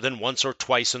score more than once or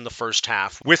twice in the first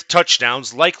half, with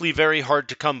touchdowns likely very hard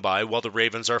to come by while the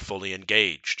Ravens are fully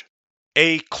engaged.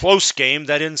 A close game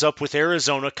that ends up with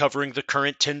Arizona covering the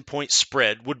current 10-point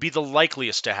spread would be the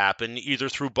likeliest to happen either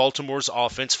through Baltimore's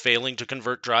offense failing to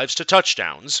convert drives to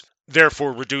touchdowns,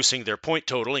 therefore reducing their point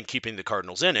total and keeping the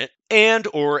Cardinals in it, and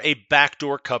or a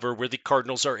backdoor cover where the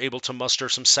Cardinals are able to muster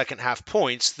some second-half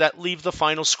points that leave the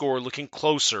final score looking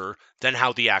closer than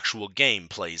how the actual game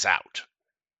plays out.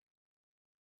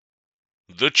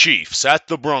 The Chiefs at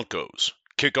the Broncos.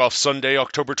 Kickoff Sunday,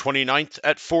 October 29th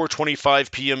at 4:25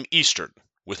 p.m. Eastern,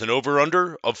 with an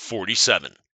over-under of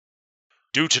 47.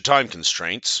 Due to time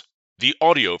constraints, the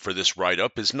audio for this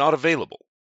write-up is not available.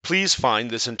 Please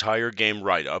find this entire game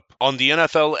write-up on the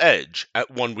NFL Edge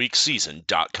at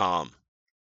oneweekseason.com.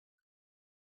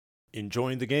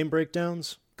 Enjoying the game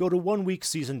breakdowns? Go to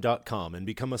oneweekseason.com and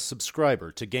become a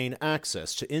subscriber to gain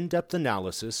access to in-depth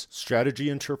analysis, strategy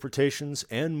interpretations,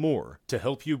 and more to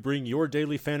help you bring your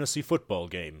daily fantasy football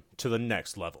game to the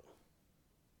next level.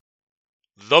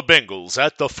 The Bengals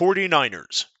at the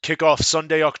 49ers. Kickoff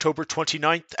Sunday, October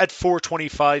 29th at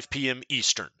 4:25 p.m.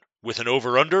 Eastern, with an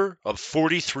over-under of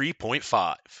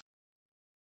 43.5.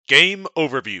 Game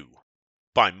Overview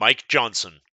by Mike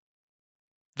Johnson.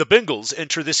 The Bengals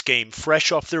enter this game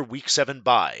fresh off their Week 7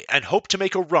 bye and hope to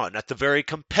make a run at the very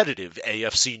competitive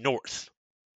AFC North.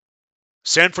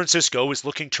 San Francisco is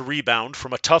looking to rebound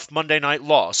from a tough Monday night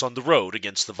loss on the road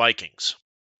against the Vikings.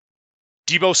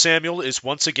 Deebo Samuel is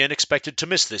once again expected to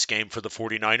miss this game for the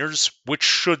 49ers, which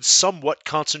should somewhat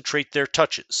concentrate their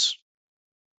touches.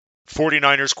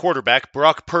 49ers quarterback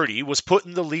Brock Purdy was put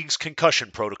in the league's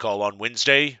concussion protocol on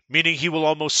Wednesday, meaning he will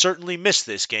almost certainly miss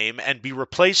this game and be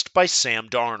replaced by Sam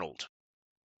Darnold.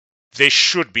 This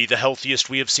should be the healthiest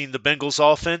we have seen the Bengals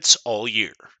offense all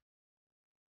year.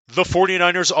 The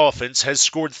 49ers offense has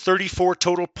scored 34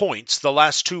 total points the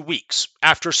last 2 weeks,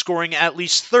 after scoring at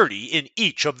least 30 in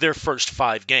each of their first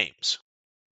 5 games.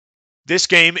 This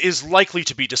game is likely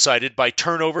to be decided by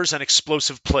turnovers and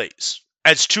explosive plays,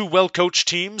 as 2 well-coached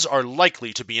teams are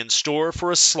likely to be in store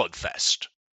for a slugfest.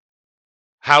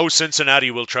 How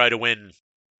Cincinnati will try to win.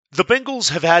 The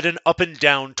Bengals have had an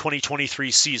up-and-down 2023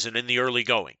 season in the early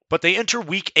going, but they enter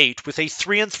Week 8 with a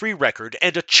 3-3 record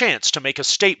and a chance to make a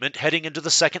statement heading into the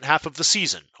second half of the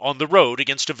season, on the road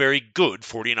against a very good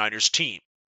 49ers team.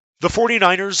 The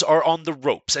 49ers are on the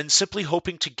ropes and simply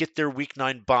hoping to get their Week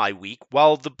 9 bye week,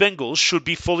 while the Bengals should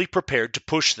be fully prepared to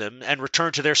push them and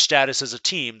return to their status as a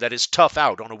team that is tough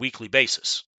out on a weekly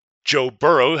basis. Joe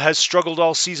Burrow has struggled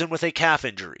all season with a calf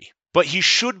injury, but he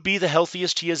should be the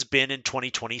healthiest he has been in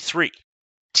 2023.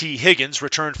 T. Higgins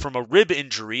returned from a rib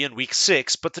injury in Week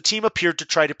 6, but the team appeared to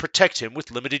try to protect him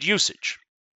with limited usage.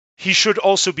 He should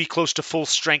also be close to full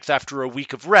strength after a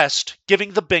week of rest,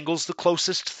 giving the Bengals the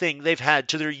closest thing they've had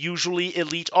to their usually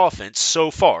elite offense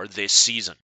so far this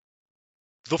season.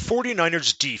 The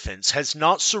 49ers defense has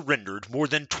not surrendered more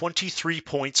than 23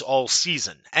 points all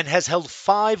season and has held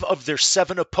 5 of their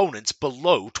 7 opponents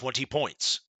below 20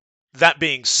 points. That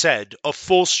being said, a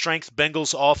full-strength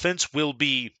Bengals offense will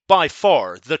be, by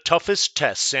far, the toughest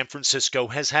test San Francisco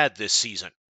has had this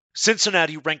season.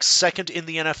 Cincinnati ranks second in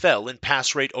the NFL in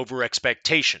pass rate over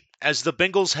expectation, as the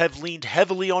Bengals have leaned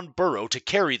heavily on Burrow to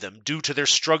carry them due to their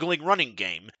struggling running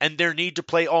game and their need to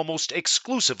play almost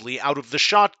exclusively out of the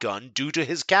shotgun due to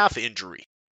his calf injury.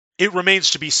 It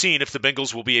remains to be seen if the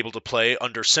Bengals will be able to play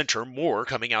under center more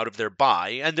coming out of their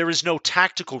bye, and there is no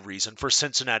tactical reason for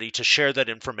Cincinnati to share that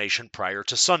information prior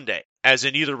to Sunday, as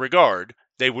in either regard,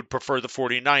 they would prefer the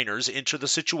 49ers enter the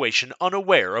situation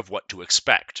unaware of what to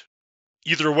expect.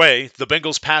 Either way, the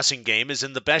Bengals' passing game is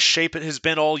in the best shape it has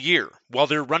been all year, while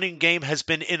their running game has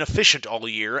been inefficient all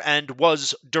year and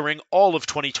was during all of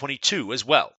 2022 as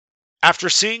well. After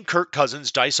seeing Kirk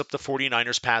Cousins dice up the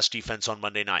 49ers' pass defense on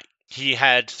Monday night, he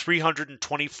had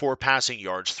 324 passing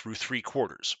yards through 3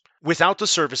 quarters. Without the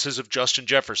services of Justin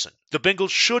Jefferson, the Bengals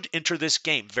should enter this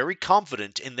game very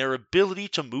confident in their ability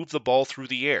to move the ball through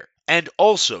the air, and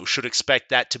also should expect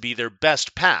that to be their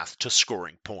best path to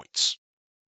scoring points.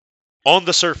 On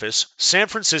the surface, San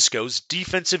Francisco's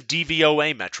defensive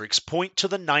DVOA metrics point to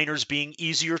the Niners being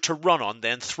easier to run on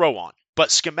than throw on, but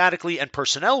schematically and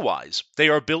personnel-wise, they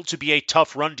are built to be a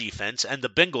tough run defense and the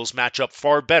Bengals match up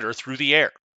far better through the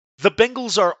air. The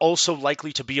Bengals are also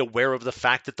likely to be aware of the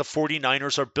fact that the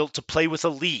 49ers are built to play with a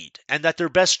lead, and that their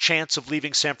best chance of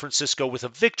leaving San Francisco with a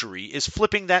victory is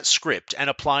flipping that script and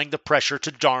applying the pressure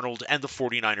to Darnold and the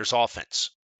 49ers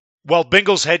offense. While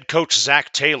Bengals head coach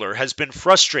Zach Taylor has been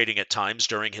frustrating at times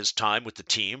during his time with the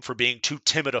team for being too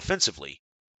timid offensively,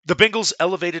 the Bengals'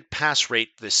 elevated pass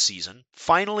rate this season,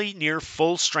 finally near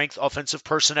full-strength offensive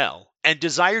personnel, and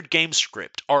desired game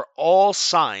script are all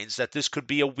signs that this could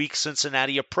be a week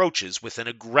Cincinnati approaches with an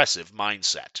aggressive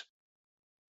mindset.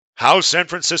 How San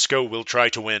Francisco will try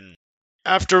to win.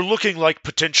 After looking like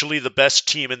potentially the best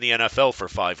team in the NFL for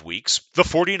 5 weeks, the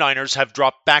 49ers have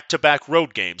dropped back-to-back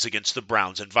road games against the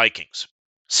Browns and Vikings.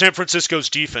 San Francisco's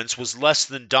defense was less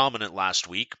than dominant last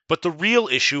week, but the real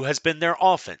issue has been their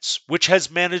offense, which has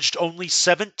managed only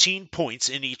 17 points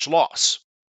in each loss.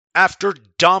 After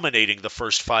dominating the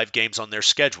first 5 games on their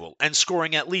schedule and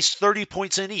scoring at least 30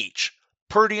 points in each,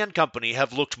 Purdy and company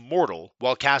have looked mortal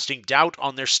while casting doubt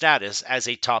on their status as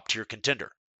a top-tier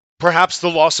contender. Perhaps the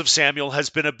loss of Samuel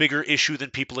has been a bigger issue than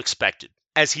people expected,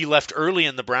 as he left early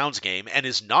in the Browns game and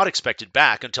is not expected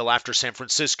back until after San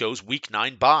Francisco's Week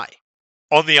 9 bye.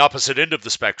 On the opposite end of the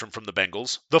spectrum from the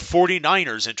Bengals, the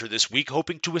 49ers enter this week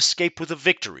hoping to escape with a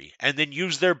victory and then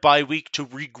use their bye week to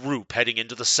regroup heading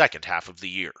into the second half of the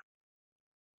year.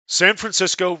 San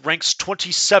Francisco ranks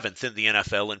 27th in the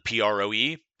NFL in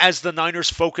PROE as the Niners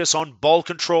focus on ball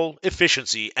control,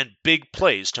 efficiency, and big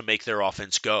plays to make their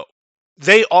offense go.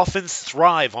 They often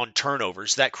thrive on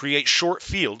turnovers that create short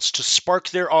fields to spark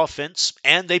their offense,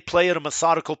 and they play at a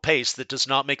methodical pace that does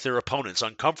not make their opponents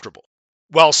uncomfortable.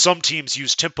 While some teams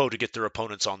use tempo to get their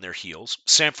opponents on their heels,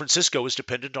 San Francisco is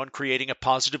dependent on creating a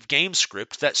positive game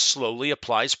script that slowly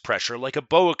applies pressure like a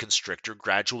boa constrictor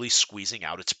gradually squeezing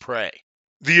out its prey.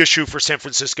 The issue for San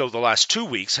Francisco the last 2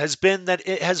 weeks has been that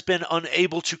it has been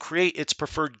unable to create its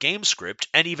preferred game script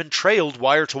and even trailed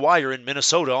wire to wire in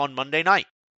Minnesota on Monday night.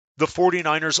 The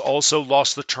 49ers also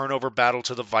lost the turnover battle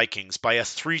to the Vikings by a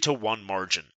 3-1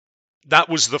 margin. That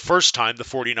was the first time the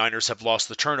 49ers have lost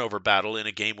the turnover battle in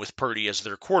a game with Purdy as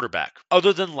their quarterback,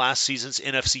 other than last season's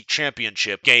NFC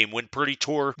Championship game when Purdy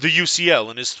tore the UCL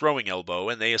in his throwing elbow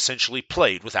and they essentially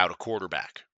played without a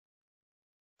quarterback.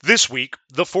 This week,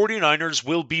 the 49ers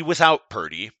will be without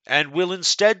Purdy and will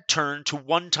instead turn to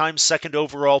one-time second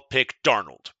overall pick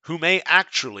Darnold, who may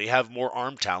actually have more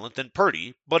arm talent than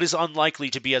Purdy, but is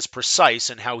unlikely to be as precise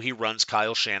in how he runs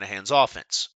Kyle Shanahan's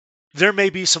offense. There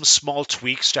may be some small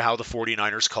tweaks to how the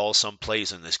 49ers call some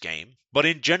plays in this game, but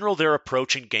in general their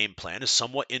approach and game plan is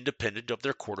somewhat independent of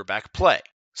their quarterback play.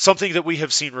 Something that we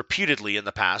have seen repeatedly in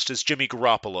the past is Jimmy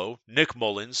Garoppolo, Nick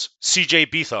Mullins, C.J.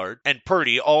 Beathard, and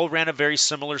Purdy all ran a very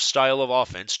similar style of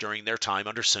offense during their time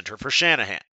under center for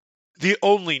Shanahan. The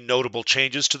only notable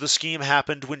changes to the scheme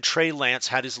happened when Trey Lance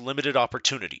had his limited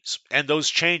opportunities, and those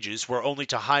changes were only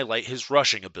to highlight his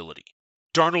rushing ability.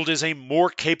 Darnold is a more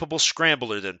capable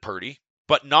scrambler than Purdy,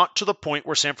 but not to the point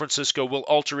where San Francisco will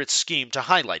alter its scheme to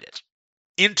highlight it.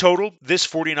 In total, this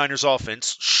 49ers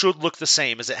offense should look the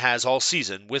same as it has all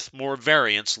season, with more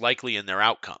variance likely in their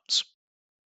outcomes.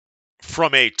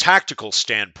 From a tactical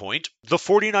standpoint, the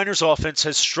 49ers offense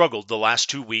has struggled the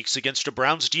last 2 weeks against a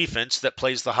Browns defense that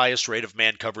plays the highest rate of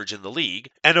man coverage in the league,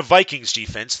 and a Vikings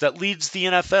defense that leads the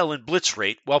NFL in blitz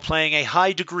rate while playing a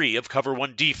high degree of cover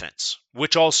 1 defense,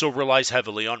 which also relies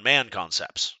heavily on man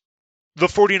concepts. The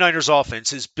 49ers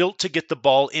offense is built to get the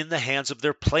ball in the hands of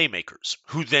their playmakers,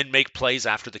 who then make plays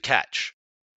after the catch.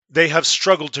 They have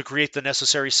struggled to create the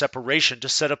necessary separation to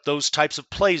set up those types of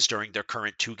plays during their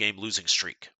current 2-game losing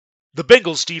streak. The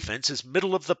Bengals defense is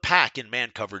middle of the pack in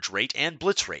man coverage rate and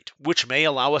blitz rate, which may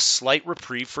allow a slight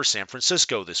reprieve for San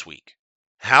Francisco this week.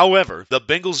 However, the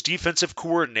Bengals defensive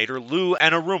coordinator Lou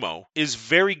Anarumo is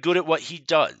very good at what he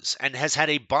does and has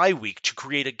had a bye week to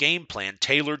create a game plan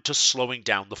tailored to slowing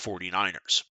down the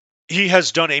 49ers. He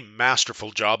has done a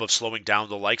masterful job of slowing down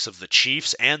the likes of the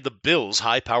Chiefs and the Bills'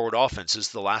 high-powered offenses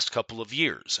the last couple of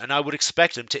years, and I would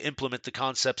expect him to implement the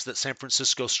concepts that San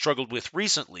Francisco struggled with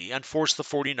recently and force the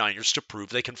 49ers to prove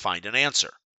they can find an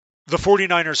answer. The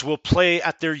 49ers will play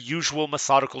at their usual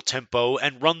methodical tempo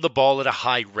and run the ball at a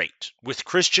high rate, with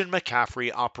Christian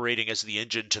McCaffrey operating as the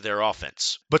engine to their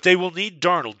offense. But they will need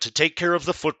Darnold to take care of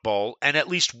the football and at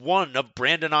least one of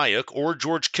Brandon Ayuk or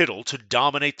George Kittle to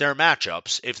dominate their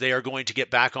matchups if they are going to get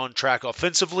back on track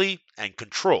offensively and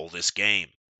control this game.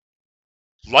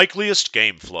 Likeliest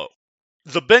game flow.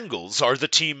 The Bengals are the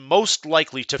team most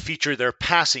likely to feature their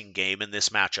passing game in this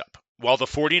matchup, while the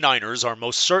 49ers are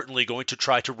most certainly going to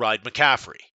try to ride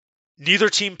McCaffrey. Neither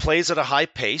team plays at a high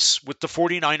pace, with the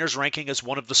 49ers ranking as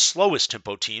one of the slowest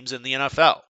tempo teams in the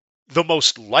NFL. The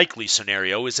most likely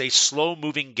scenario is a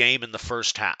slow-moving game in the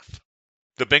first half.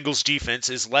 The Bengals defense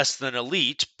is less than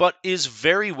elite, but is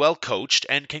very well coached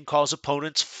and can cause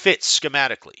opponents fits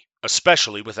schematically,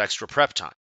 especially with extra prep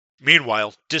time.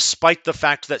 Meanwhile, despite the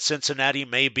fact that Cincinnati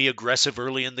may be aggressive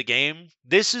early in the game,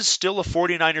 this is still a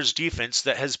 49ers defense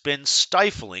that has been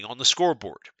stifling on the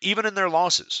scoreboard, even in their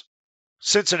losses.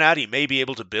 Cincinnati may be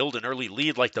able to build an early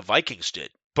lead like the Vikings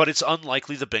did, but it's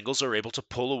unlikely the Bengals are able to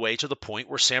pull away to the point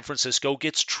where San Francisco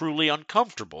gets truly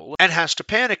uncomfortable and has to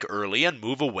panic early and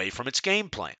move away from its game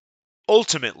plan.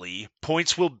 Ultimately,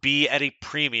 points will be at a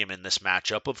premium in this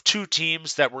matchup of two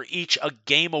teams that were each a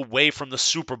game away from the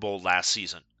Super Bowl last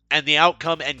season. And the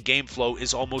outcome and game flow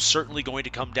is almost certainly going to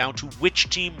come down to which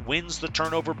team wins the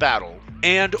turnover battle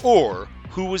and or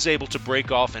who is able to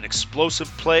break off an explosive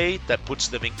play that puts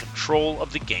them in control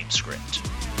of the game script.